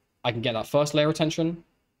 I can get that first layer attention,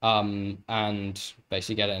 and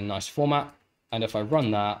basically get it in a nice format. And if I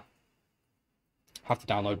run that, I have to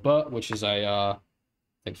download BERT, which is a, I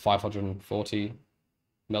think 540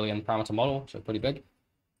 million parameter model, so pretty big.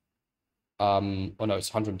 Or no,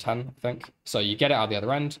 it's 110, I think. So you get it out the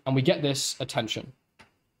other end, and we get this attention.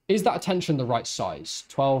 Is that attention the right size?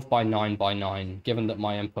 12 by 9 by 9, given that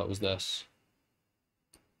my input was this.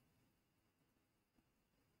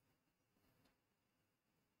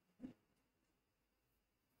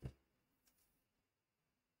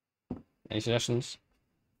 Any suggestions?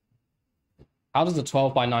 How does the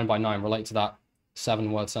 12 by 9 by 9 relate to that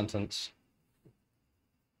 7-word sentence?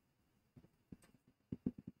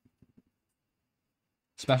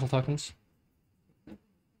 Special tokens?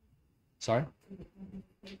 Sorry?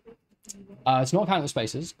 It's not counting the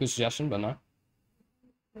spaces. Good suggestion, but no.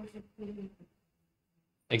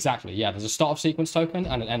 Exactly, yeah. There's a start of sequence token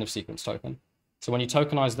and an end of sequence token. So when you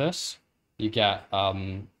tokenize this, you get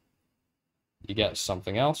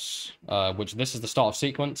something else, which this is the start of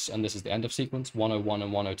sequence and this is the end of sequence, 101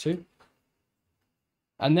 and 102.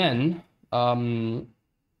 And then, and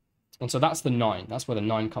so that's the 9. That's where the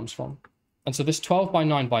 9 comes from. And so this 12 by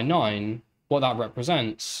 9 by 9, what that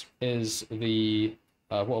represents is the,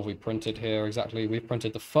 what have we printed here exactly? We've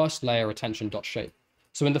printed the first layer attention dot shape.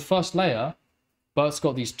 So in the first layer, BERT's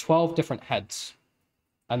got these 12 different heads,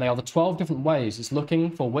 and they are the 12 different ways it's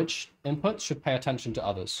looking for which inputs should pay attention to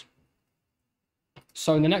others.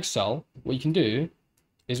 So in the next cell, what you can do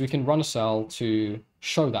is we can run a cell to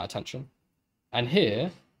show that attention. And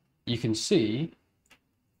here you can see,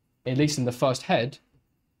 at least in the first head,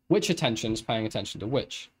 which attention is paying attention to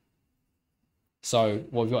which. So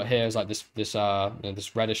what we've got here is like this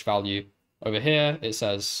reddish value. Over here, it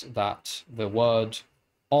says that the word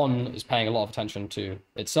on is paying a lot of attention to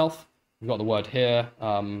itself. We've got the word here,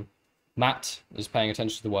 Matt is paying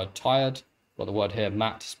attention to the word tired. We've got the word here,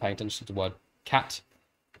 Matt is paying attention to the word cat.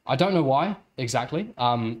 I don't know why exactly,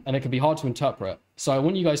 and it can be hard to interpret. So I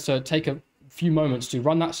want you guys to take a few moments to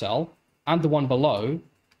run that cell and the one below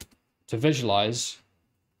to visualize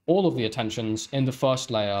all of the attentions in the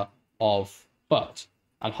first layer of BERT.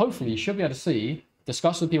 And hopefully you should be able to see,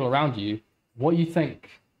 discuss with people around you, what you think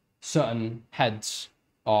certain heads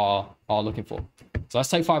are looking for. So let's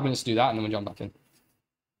take 5 minutes to do that, and then we'll jump back in.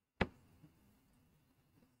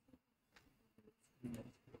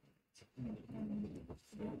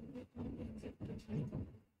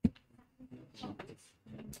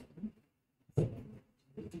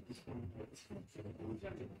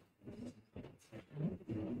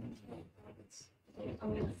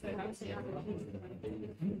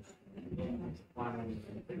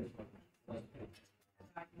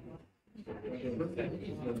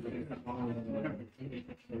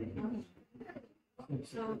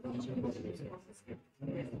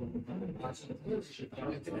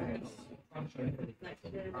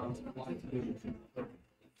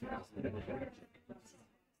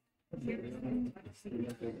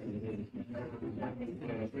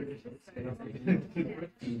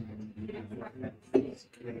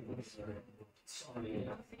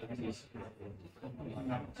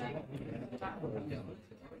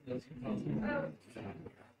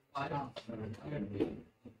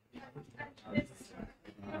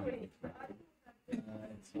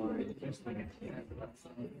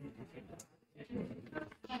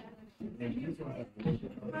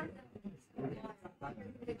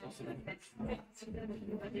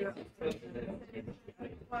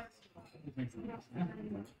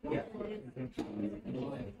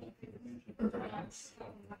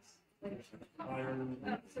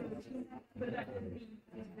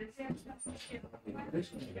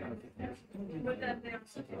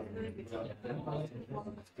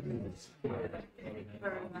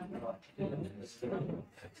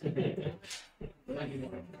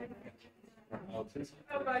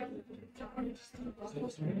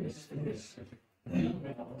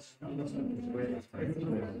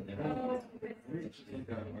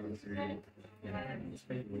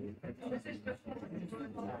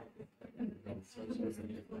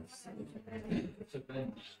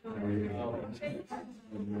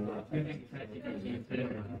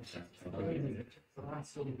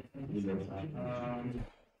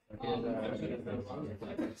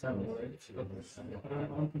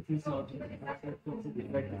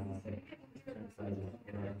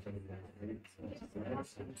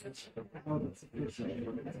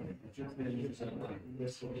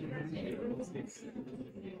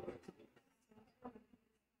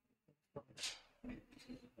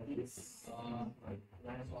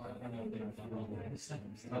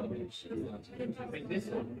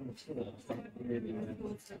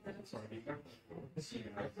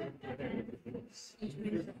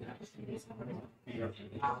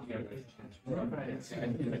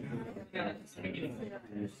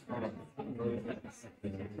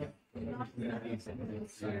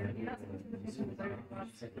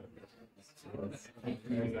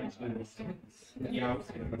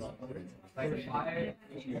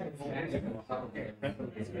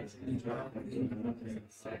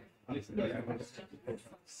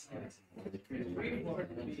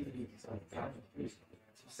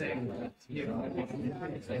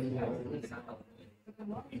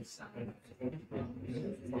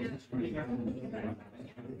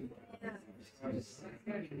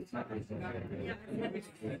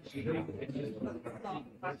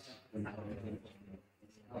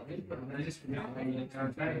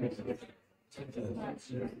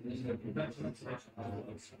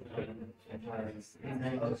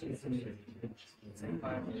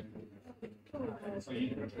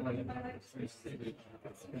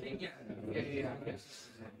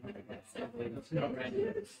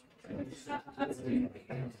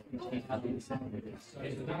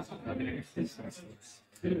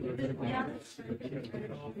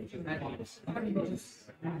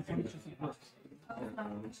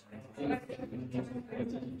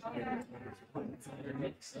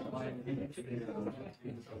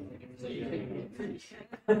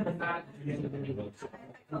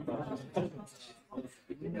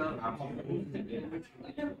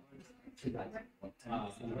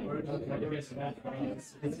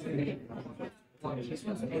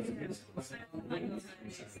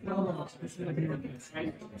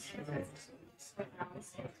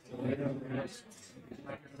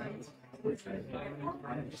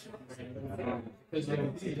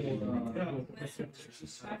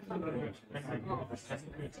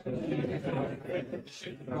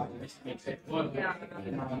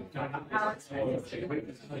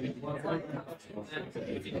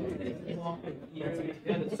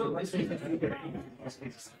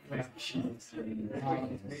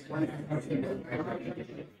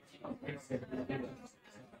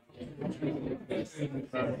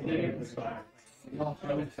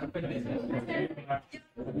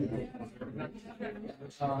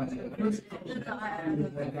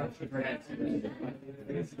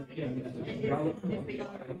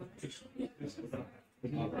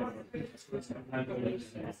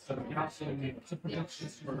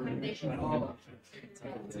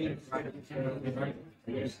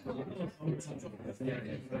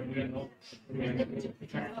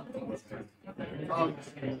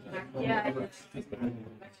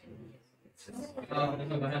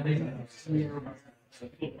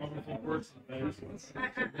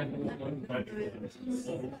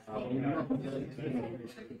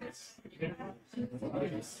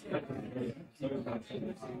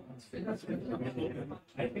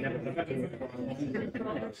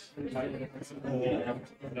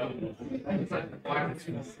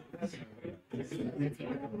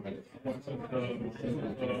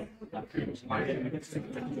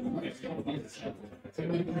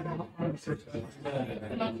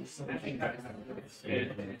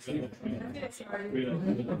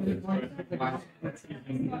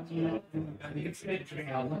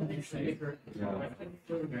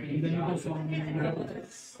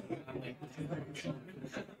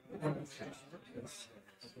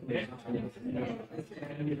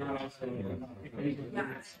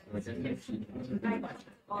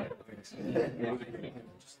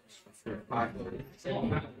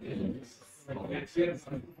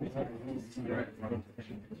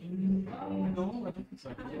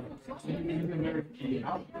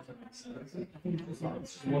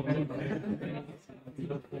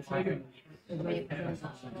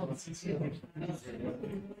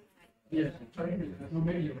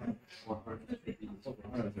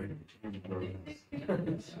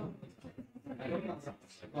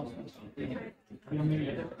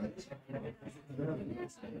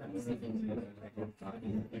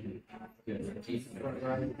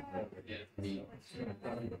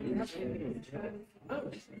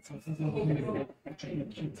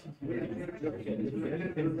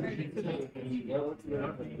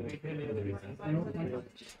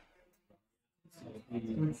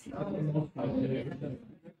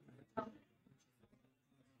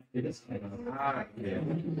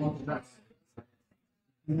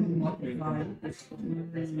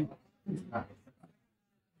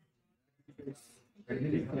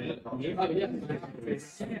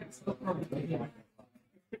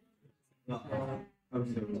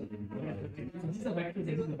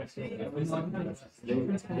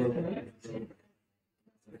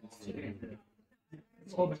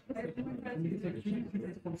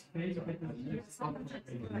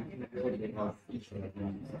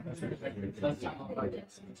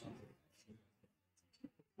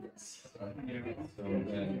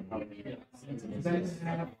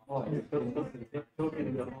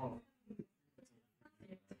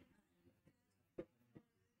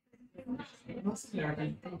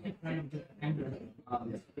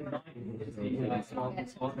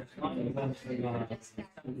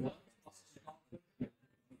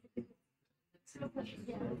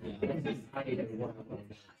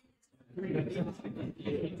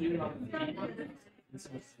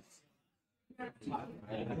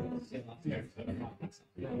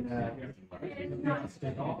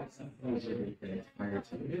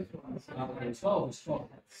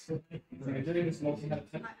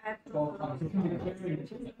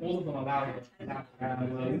 All of them allow you to have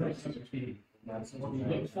ChatGPT. So what you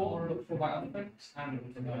look for by other things, and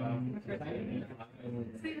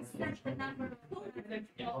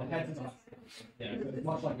the heads up. Yeah,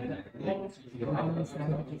 much like that.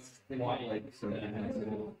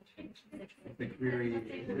 The query,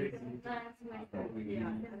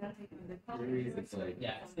 it's like,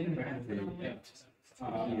 Yeah, it's in there.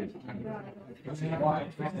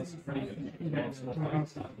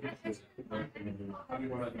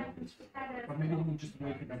 But maybe we just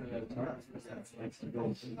make it better.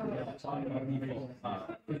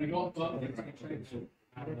 If we got but it's going to change.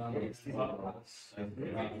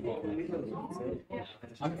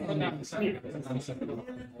 I'm putting that in the second.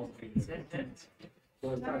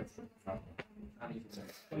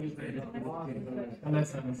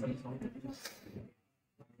 Unless I'm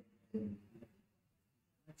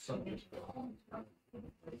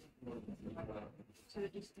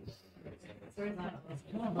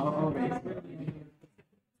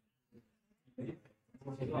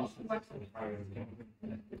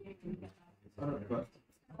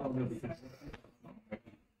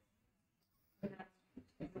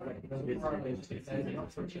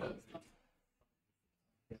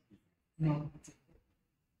no.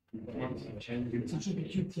 It should be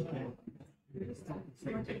QT.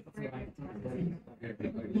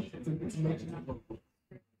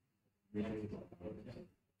 Let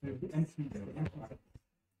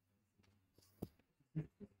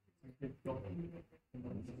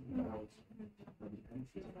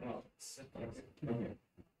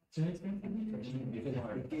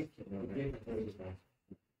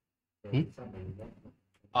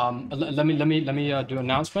me do an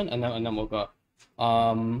announcement and then we'll go.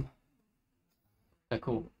 Okay,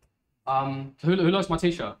 cool. Who likes my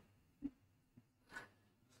t-shirt?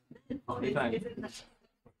 What do you think?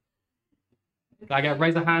 Can I get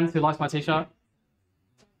raise a hand who likes my t-shirt?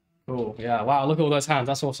 Cool. Yeah. Wow. Look at all those hands.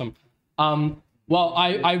 That's awesome. Well,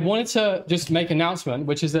 I wanted to just make an announcement,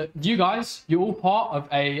 which is that you guys, you're all part of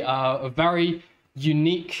a very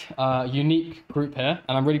unique group here,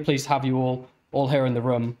 and I'm really pleased to have you all here in the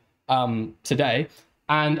room today.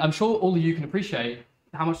 And I'm sure all of you can appreciate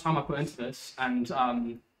how much time I put into this, and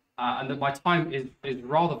that my time is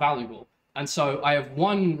rather valuable. And so I have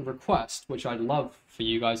one request, which I'd love for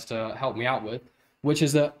you guys to help me out with, which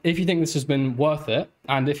is that if you think this has been worth it,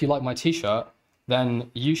 and if you like my t-shirt, then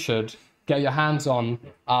you should get your hands on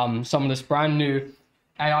some of this brand new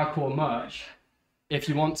AiCore merch if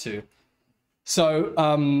you want to. So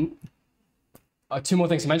two more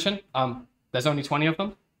things to mention. There's only 20 of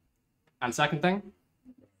them. And second thing,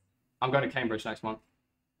 I'm going to Cambridge next month.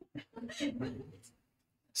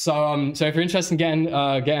 So if you're interested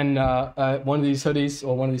in getting one of these hoodies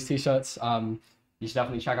or one of these t-shirts, you should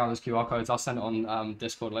definitely check out those QR codes. I'll send it on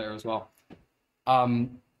Discord later as well.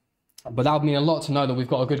 But that would mean a lot to know that we've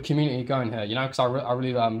got a good community going here, you know, because I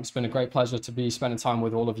really, it's been a great pleasure to be spending time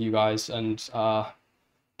with all of you guys and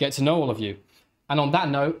get to know all of you. And on that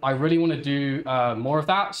note, I really want to do more of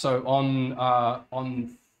that. So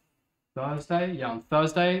on Thursday, on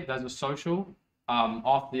Thursday, there's a social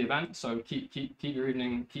after the event. So keep your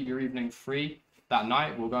evening free that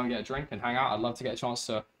night. We'll go and get a drink and hang out. I'd love to get a chance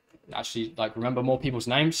to actually like remember more people's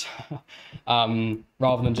names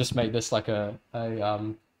rather than just make this like a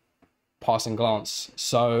passing glance.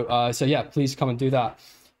 So yeah, please come and do that.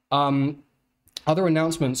 Other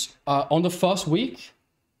announcements. On the first week,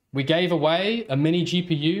 we gave away a mini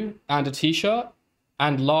GPU and a t-shirt.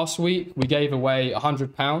 And last week, we gave away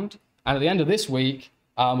 £100. And at the end of this week,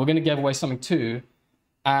 we're going to give away something too.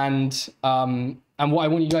 And what I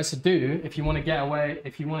want you guys to do, if you want to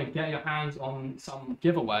get your hands on some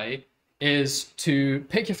giveaway, is to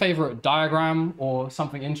pick your favorite diagram or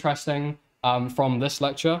something interesting from this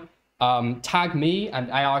lecture. Tag me and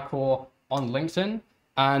AiCore on LinkedIn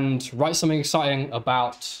and write something exciting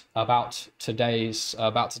about today's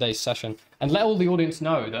session, and let all the audience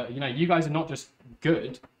know that you guys are not just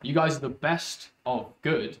good, you guys are the best of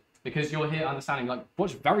good, because you're here understanding like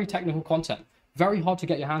what's very technical content, very hard to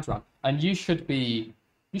get your hands around, and you should be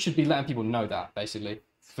letting people know that basically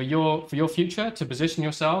for your future, to position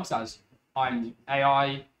yourselves as I'm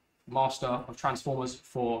AI master of transformers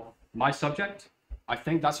for my subject. I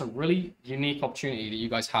think that's a really unique opportunity that you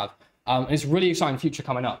guys have. And it's a really exciting future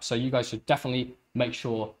coming up. So you guys should definitely make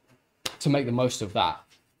sure to make the most of that.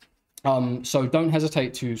 So don't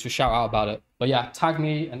hesitate to shout out about it. But yeah, tag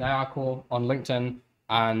me and AiCore on LinkedIn,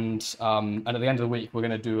 and at the end of the week we're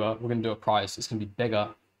gonna do a prize. It's gonna be bigger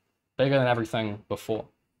than everything before.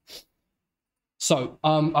 So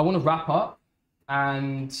I want to wrap up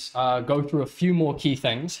and go through a few more key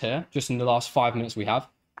things here, just in the last 5 minutes we have,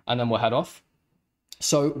 and then we'll head off.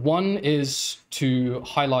 So one is to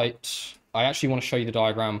highlight, I actually want to show you the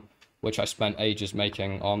diagram, which I spent ages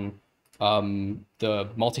making on the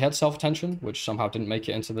multi-head self-attention, which somehow didn't make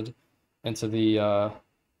it into the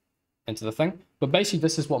thing. But basically,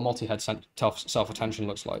 this is what multi-head self-attention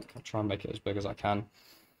looks like. I'll try and make it as big as I can.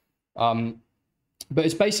 But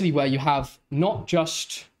it's basically where you have not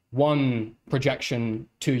just one projection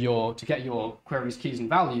to get your queries, keys, and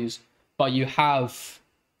values, but you have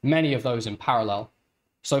many of those in parallel.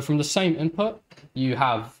 So from the same input, you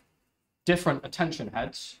have different attention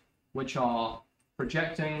heads, which are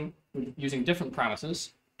projecting using different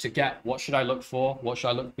parameters to get what should I look for, what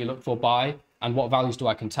should I be looked for by, and what values do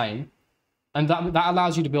I contain. And that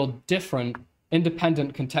allows you to build different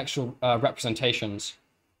independent contextual representations,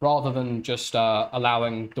 rather than just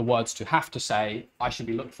allowing the words to have to say, I should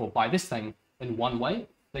be looked for by this thing in one way.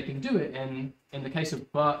 They can do it in the case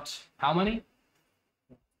of Bert, how many?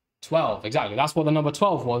 12, exactly. That's what the number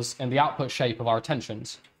 12 was in the output shape of our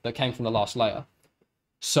attentions that came from the last layer.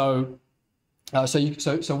 So what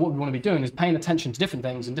we want to be doing is paying attention to different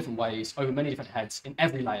things in different ways over many different heads in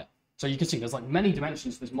every layer. So you can see there's like many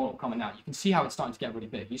dimensions to this model coming out. You can see how it's starting to get really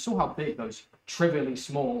big. You saw how big those trivially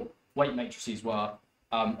small weight matrices were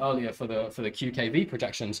earlier for the QKV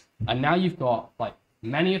projections, and now you've got like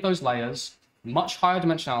many of those layers, much higher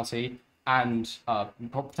dimensionality, and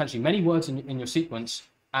potentially many words in your sequence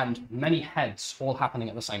and many heads all happening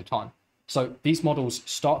at the same time. So these models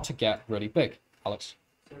start to get really big. Alex?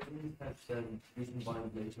 So can you combine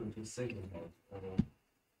later into a signal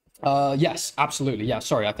mode? Yes, absolutely. Yeah,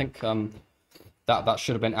 sorry, I think that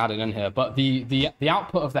should have been added in here. But the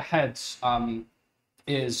output of the heads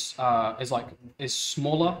is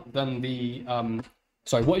smaller than the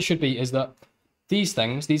sorry. What it should be is that these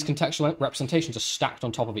contextual representations are stacked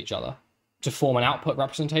on top of each other to form an output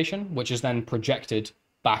representation, which is then projected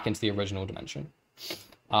back into the original dimension.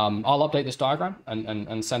 I'll update this diagram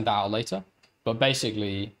and send that out later. But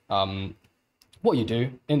basically, what you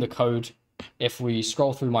do in the code, if we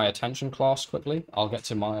scroll through my attention class quickly, I'll get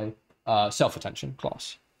to my self-attention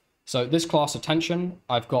class. So this class attention,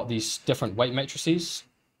 I've got these different weight matrices,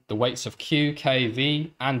 the weights of Q, K,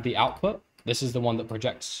 V, and the output. This is the one that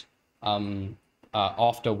projects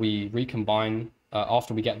after we recombine,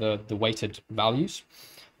 after we get the weighted values.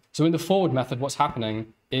 So in the forward method, what's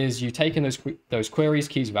happening is you take in those queries,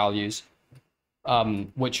 keys, values,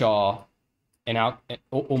 which are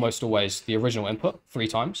almost always the original input 3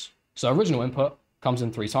 times. So original input comes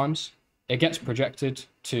in 3 times. It gets projected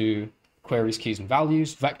to queries, keys, and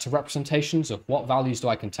values, vector representations of what values do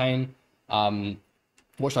I contain,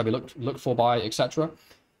 what should I be looked for by, etc.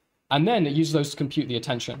 And then it uses those to compute the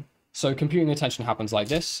attention. So computing the attention happens like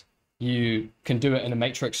this. You can do it in a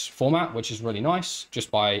matrix format, which is really nice, just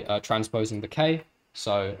by transposing the K.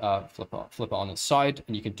 So flip it on its side,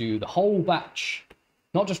 and you can do the whole batch,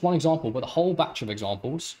 not just one example, but the whole batch of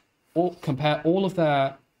examples, or compare all of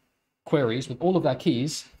their queries with all of their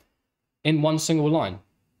keys in one single line.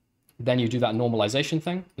 Then you do that normalization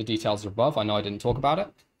thing. The details are above. I know I didn't talk about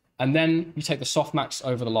it. And then you take the softmax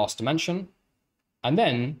over the last dimension, and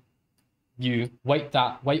then you weight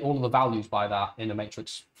all of the values by that in a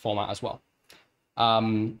matrix format as well.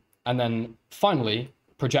 And then finally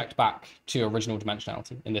project back to original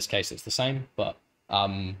dimensionality. In this case, it's the same, but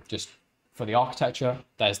just for the architecture,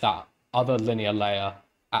 there's that other linear layer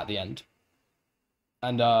at the end.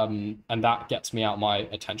 And that gets me out my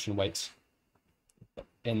attention weights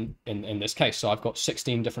in this case. So I've got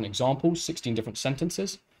 16 different examples, 16 different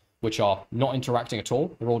sentences, which are not interacting at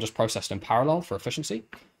all. They're all just processed in parallel for efficiency.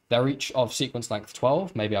 They're each of sequence length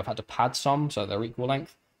 12. Maybe I've had to pad some, so they're equal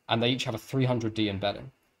length. And they each have a 300D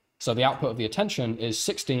embedding. So the output of the attention is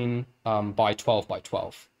 16 by 12 by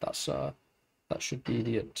 12. That should be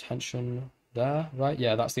the attention there, right?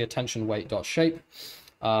 Yeah, that's the attention weight dot shape.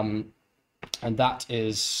 And that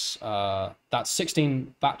is, that's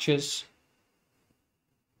 16 batches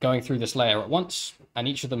going through this layer at once, and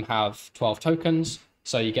each of them have 12 tokens.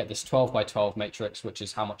 So you get this 12 by 12 matrix, which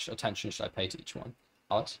is how much attention should I pay to each one.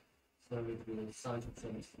 Alex? So the size of the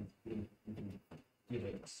sentence change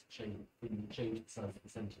the size of the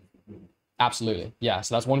sentence. Absolutely, yeah.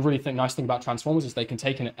 So that's one really nice thing about transformers is they can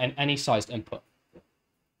take in any sized input.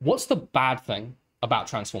 What's the bad thing about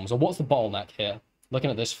transformers, or what's the bottleneck here? Looking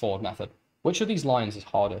at this forward method, which of these lines is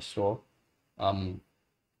hardest, or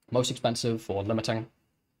most expensive, or limiting?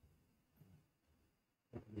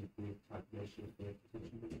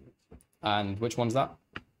 And which one's that?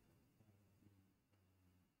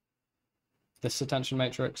 This attention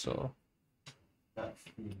matrix, or? That's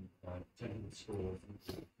the technical score.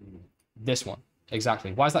 This one,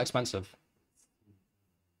 exactly. Why is that expensive?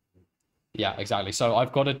 Yeah, exactly. So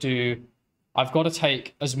I've got to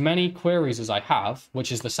take as many queries as I have,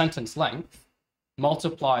 which is the sentence length,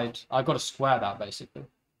 multiplied, I've got to square that basically.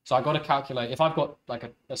 So I've got to calculate, if I've got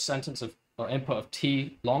like a sentence of, or input of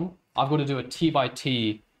t long, I've got to do a t by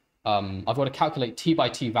t, I've got to calculate t by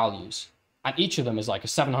t values. And each of them is like a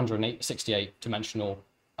 768 dimensional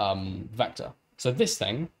vector. So this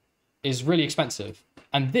thing is really expensive.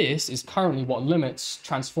 And this is currently what limits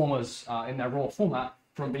transformers in their raw format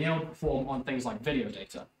from being able to perform on things like video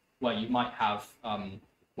data, where you might have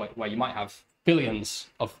billions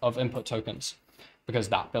of input tokens, because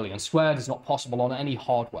that billion squared is not possible on any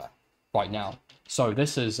hardware right now. So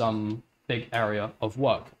this is big area of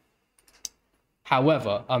work.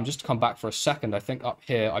 However, just to come back for a second, I think up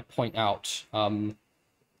here I point out some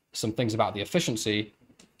things about the efficiency.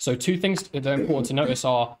 So 2 things that are important to notice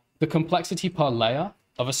are the complexity per layer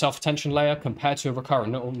of a self-attention layer compared to a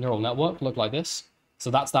recurrent neural network look like this.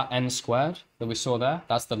 So that's that n squared that we saw there.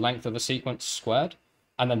 That's the length of the sequence squared.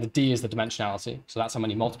 And then the d is the dimensionality. So that's how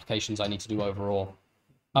many multiplications I need to do overall.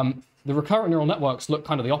 The recurrent neural networks look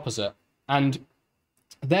kind of the opposite. And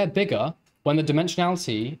they're bigger when the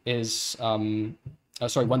dimensionality is, when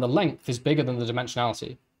the length is bigger than the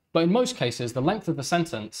dimensionality. But in most cases, the length of the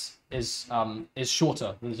sentence is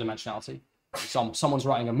shorter than the dimensionality. someone's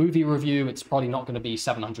writing a movie review, it's probably not going to be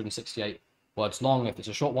 768 words long. If it's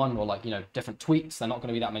a short one, or like, you know, different tweets, they're not going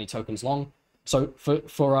to be that many tokens long. So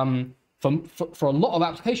for a lot of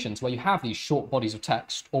applications where you have these short bodies of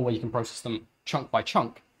text, or where you can process them chunk by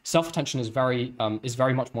chunk, self-attention is very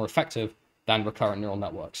much more effective than recurrent neural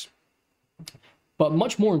networks. But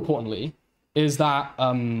much more importantly is that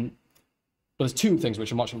there's two things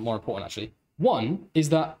which are much more important actually. One is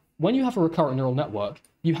that when you have a recurrent neural network,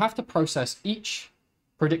 you have to process each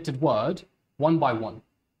predicted word one by one,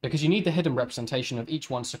 because you need the hidden representation of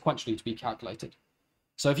each one sequentially to be calculated.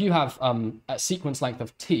 So if you have a sequence length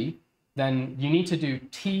of t, then you need to do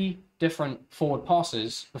t different forward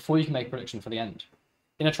passes before you can make a prediction for the end.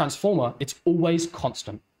 In a transformer, it's always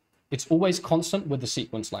constant. It's always constant with the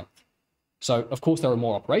sequence length. So of course there are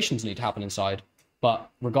more operations that need to happen inside,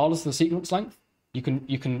 but regardless of the sequence length, you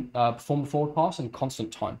can perform the forward pass in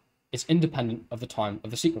constant time. It's independent of the time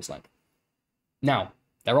of the sequence length. Now,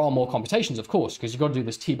 there are more computations, of course, because you've got to do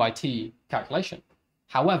this t by t calculation.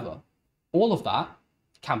 However, all of that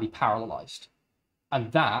can be parallelized.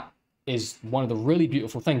 And that is one of the really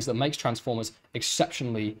beautiful things that makes transformers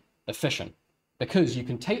exceptionally efficient, because you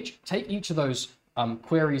can take each of those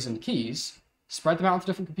queries and keys, spread them out onto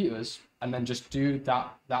different computers, and then just do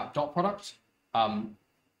that dot product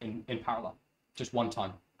in parallel, just one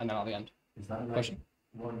time, and then at the end. Is that like Question?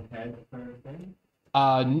 one head per thing?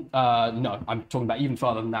 No, I'm talking about even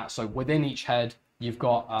further than that. So within each head, you've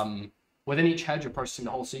got within each head, you're processing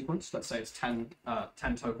the whole sequence. Let's say it's 10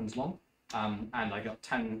 tokens long, and I got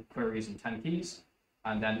 10 queries and 10 keys,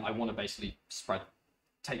 and then I want to basically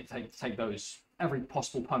take those, every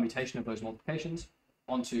possible permutation of those multiplications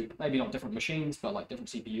onto maybe not different machines, but like different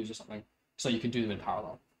CPUs or something, so you can do them in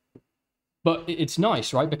parallel. But it's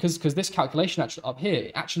nice, right? Because this calculation actually up here,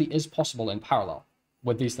 it actually is possible in parallel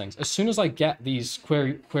with these things. As soon as I get these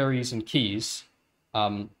queries and keys,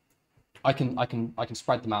 I can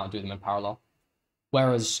spread them out and do them in parallel.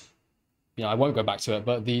 Whereas, you know, I won't go back to it,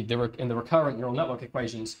 but in the recurrent neural network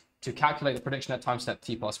equations, to calculate the prediction at time step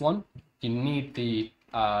t+1, you need the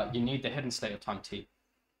hidden state of time t.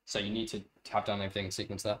 So you need to have done everything in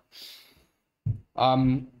sequence there.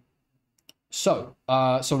 So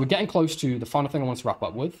we're getting close to the final thing I want to wrap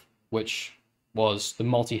up with, which was the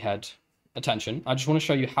multi-head attention. I just want to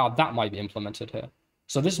show you how that might be implemented here.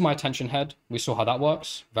 So this is my attention head. We saw how that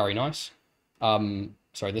works. Very nice.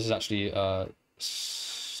 Sorry, this is actually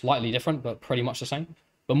slightly different, but pretty much the same.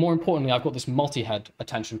 But more importantly, I've got this multi-head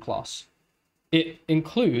attention class. It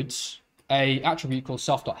includes an attribute called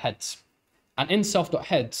self.heads. And in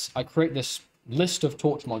self.heads, I create this list of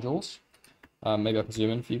torch modules. Maybe I can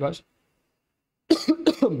zoom in for you guys.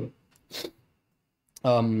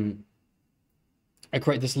 I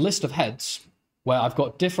create this list of heads where I've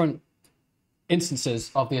got different instances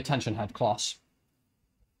of the attention head class.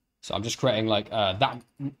 So I'm just creating like that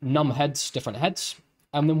num heads, different heads.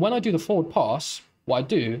 And then when I do the forward pass, what I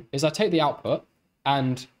do is I take the output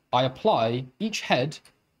and I apply each head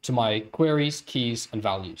to my queries, keys, and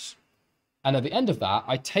values. And at the end of that,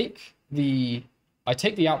 I take the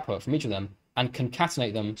output from each of them and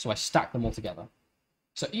concatenate them, so I stack them all together.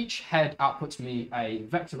 So each head outputs me a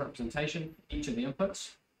vector representation, each of the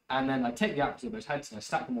inputs, and then I take the outputs of those heads and I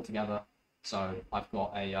stack them all together. So I've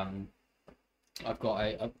got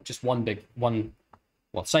just one,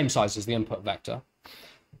 same size as the input vector,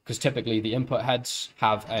 because typically the input heads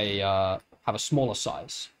have a smaller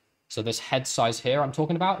size. So this head size here I'm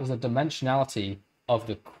talking about is the dimensionality of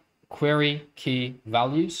the query key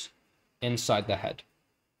values inside the head.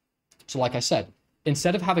 So like I said,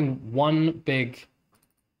 instead of having one big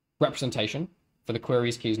representation for the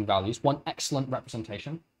queries, keys, and values, one excellent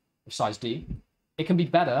representation of size D, it can be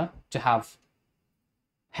better to have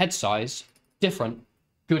head size different,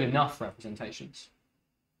 good enough representations.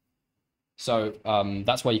 So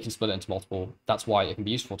that's why you can split it into multiple. That's why it can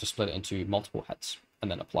be useful to split it into multiple heads and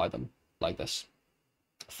then apply them like this.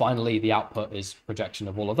 Finally, the output is projection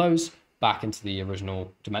of all of those back into the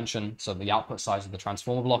original dimension. So the output size of the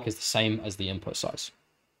transformer block is the same as the input size.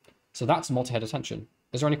 So that's multi-head attention.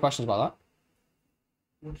 Is there any questions about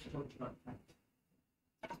that?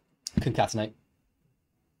 Concatenate.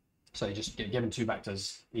 So you just get given two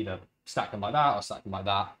vectors, either stack them like that or stack them like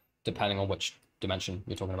that, depending on which dimension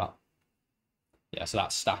you're talking about. Yeah, so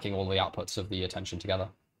that's stacking all the outputs of the attention together.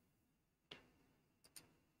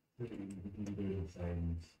 You can do the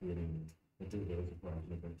same splitting, the reverse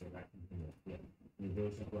operation of vector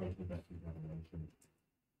reverse operation of vector examination.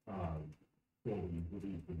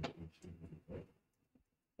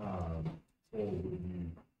 Or would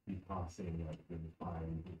you be passing like the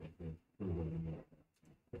time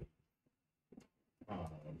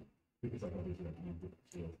because like obviously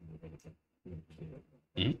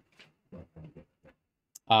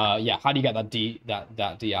yeah, how do you get that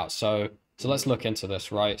D out? So let's look into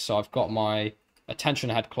this, right? So I've got my attention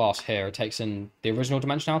head class here. It takes in the original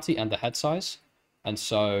dimensionality and the head size. And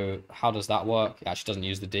so how does that work? It actually doesn't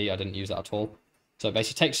use the D. I didn't use that at all. So it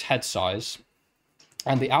basically takes head size,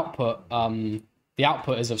 and the output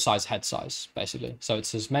is of size head size, basically. So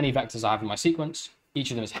it's as many vectors I have in my sequence.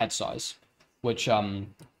 Each of them is head size, which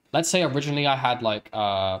let's say originally I had like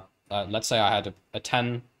let's say I had a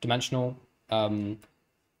 10-dimensional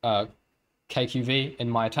KQV in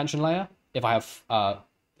my attention layer. If I have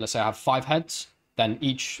let's say I have 5 heads, then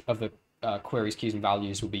each of the queries, keys, and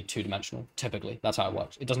values will be 2-dimensional. Typically, that's how it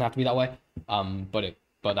works. It doesn't have to be that way, but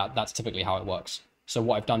that's typically how it works. So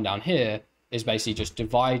what I've done down here is basically just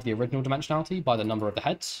divide the original dimensionality by the number of the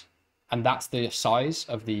heads, and that's the size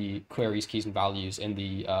of the queries, keys, and values in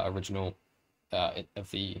the original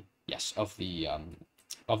of the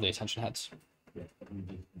attention heads.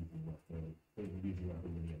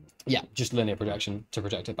 Yeah, just linear projection to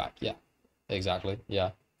project it back. Yeah, exactly.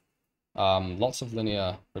 Yeah. Lots of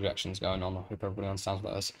linear projections going on. I hope everybody understands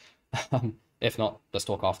what that is. If not, let's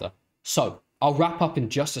talk after. So I'll wrap up in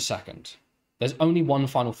just a second. There's only one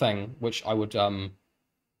final thing, which I would,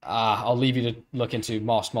 I'll leave you to look into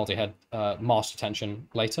masked multi-head, masked attention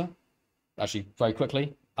later. Actually, very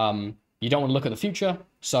quickly. You don't want to look at the future,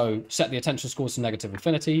 so set the attention scores to negative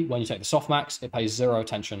infinity. When you take the softmax, it pays 0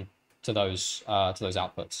 attention to those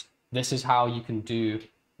outputs. This is how you can do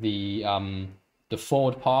the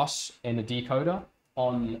forward pass in a decoder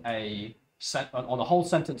on a whole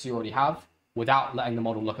sentence you already have without letting the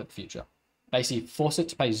model look at the future. Basically, force it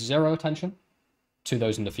to pay 0 attention to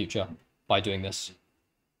those in the future by doing this.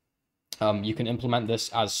 You can implement this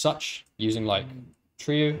as such using like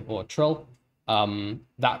trio or trill.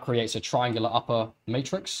 That creates a triangular upper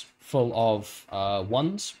matrix full of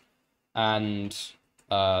ones, and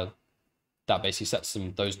that basically sets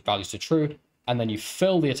those values to true. And then you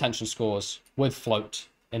fill the attention scores with float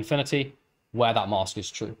infinity where that mask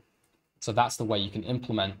is true. So that's the way you can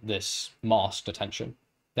implement this masked attention.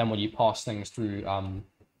 Then when you pass things through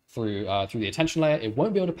the attention layer, it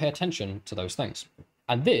won't be able to pay attention to those things.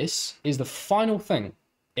 And this is the final thing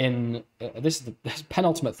in this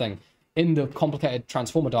penultimate thing in the complicated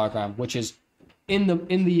transformer diagram, which is in the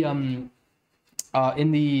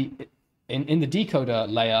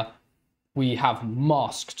decoder layer, we have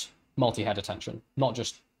masked multi-head attention, not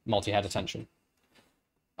just multi-head attention.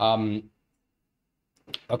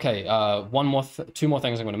 Okay, two more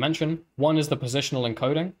things I'm going to mention. One is the positional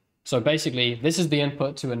encoding. So basically, this is the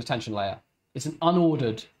input to an attention layer. It's an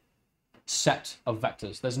unordered set of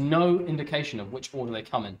vectors. There's no indication of which order they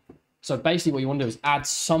come in. So basically what you want to do is add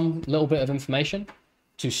some little bit of information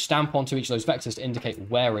to stamp onto each of those vectors to indicate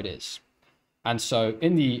where it is. And so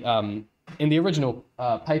in the original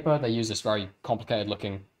paper, they use this very complicated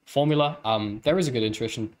looking formula. There is a good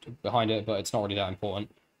intuition behind it, but it's not really that important.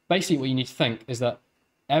 Basically what you need to think is that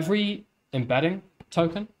every embedding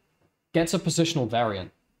token gets a positional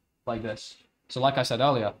variant like this. So like I said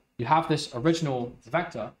earlier, you have this original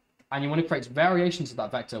vector and you want to create variations of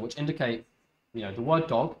that vector which indicate, the word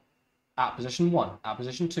dog at position 1, at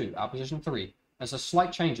position 2, at position 3. And so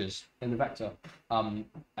slight changes in the vector can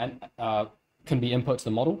be input to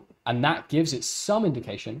the model, and that gives it some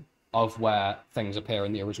indication of where things appear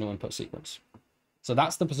in the original input sequence. So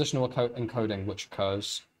that's the positional encoding which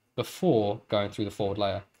occurs before going through the forward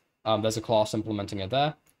layer. There's a class implementing it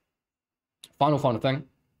there. Final thing,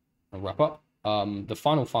 I'll wrap up. The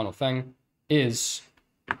final thing is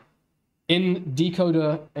in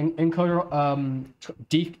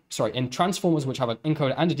in transformers which have an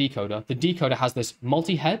encoder and a decoder, the decoder has this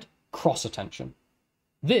multi-head cross attention.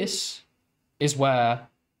 This is where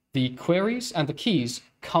the queries and the keys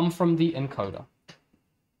come from the encoder,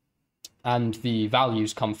 and the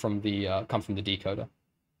values come from the decoder.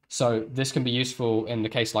 So this can be useful in the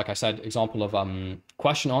case, like I said, example of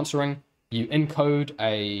question answering. You encode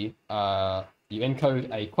a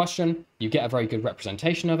question, you get a very good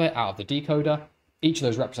representation of it out of the decoder. Each of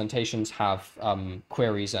those representations have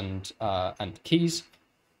queries and keys.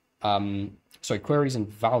 Sorry, queries and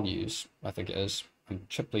values, I think it is.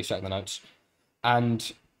 Please check the notes.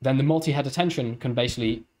 And then the multi-head attention can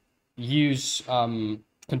basically can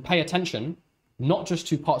pay attention not just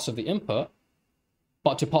to parts of the input,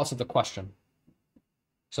 but to parts of the question.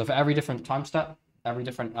 So for every different time step, every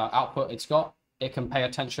different output it's got, it can pay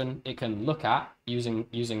attention. It can look at using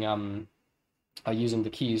the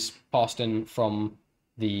keys passed in from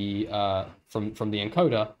the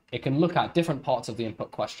encoder. It can look at different parts of the input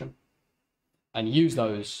question and use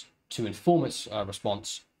those to inform its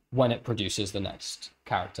response when it produces the next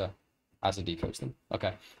character as it decodes them.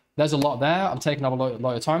 Okay, there's a lot there. I'm taking up a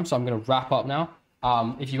lot of time, so I'm going to wrap up now.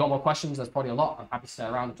 If you've got more questions, there's probably a lot. I'm happy to stay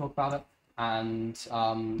around and talk about it. And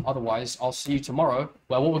otherwise, I'll see you tomorrow,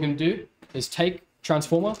 where what we're going to do is take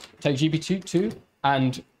Transformer, take GPT-2,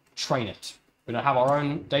 and train it. We're going to have our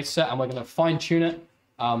own data set, and we're going to fine-tune it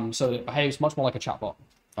so that it behaves much more like a chatbot.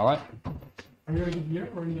 All right? Are you already here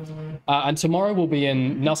or in the... And tomorrow we'll be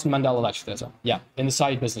in Nelson Mandela Lecture Theatre. Yeah, in the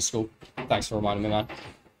Saïd Business School. Thanks for reminding me, man.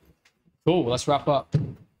 Cool, let's wrap up.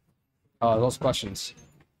 Lots of questions.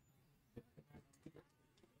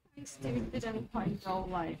 I still didn't quite know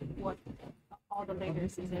like what all the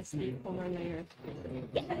layers is a stakeholder layer.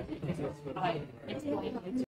 Yeah. I explained it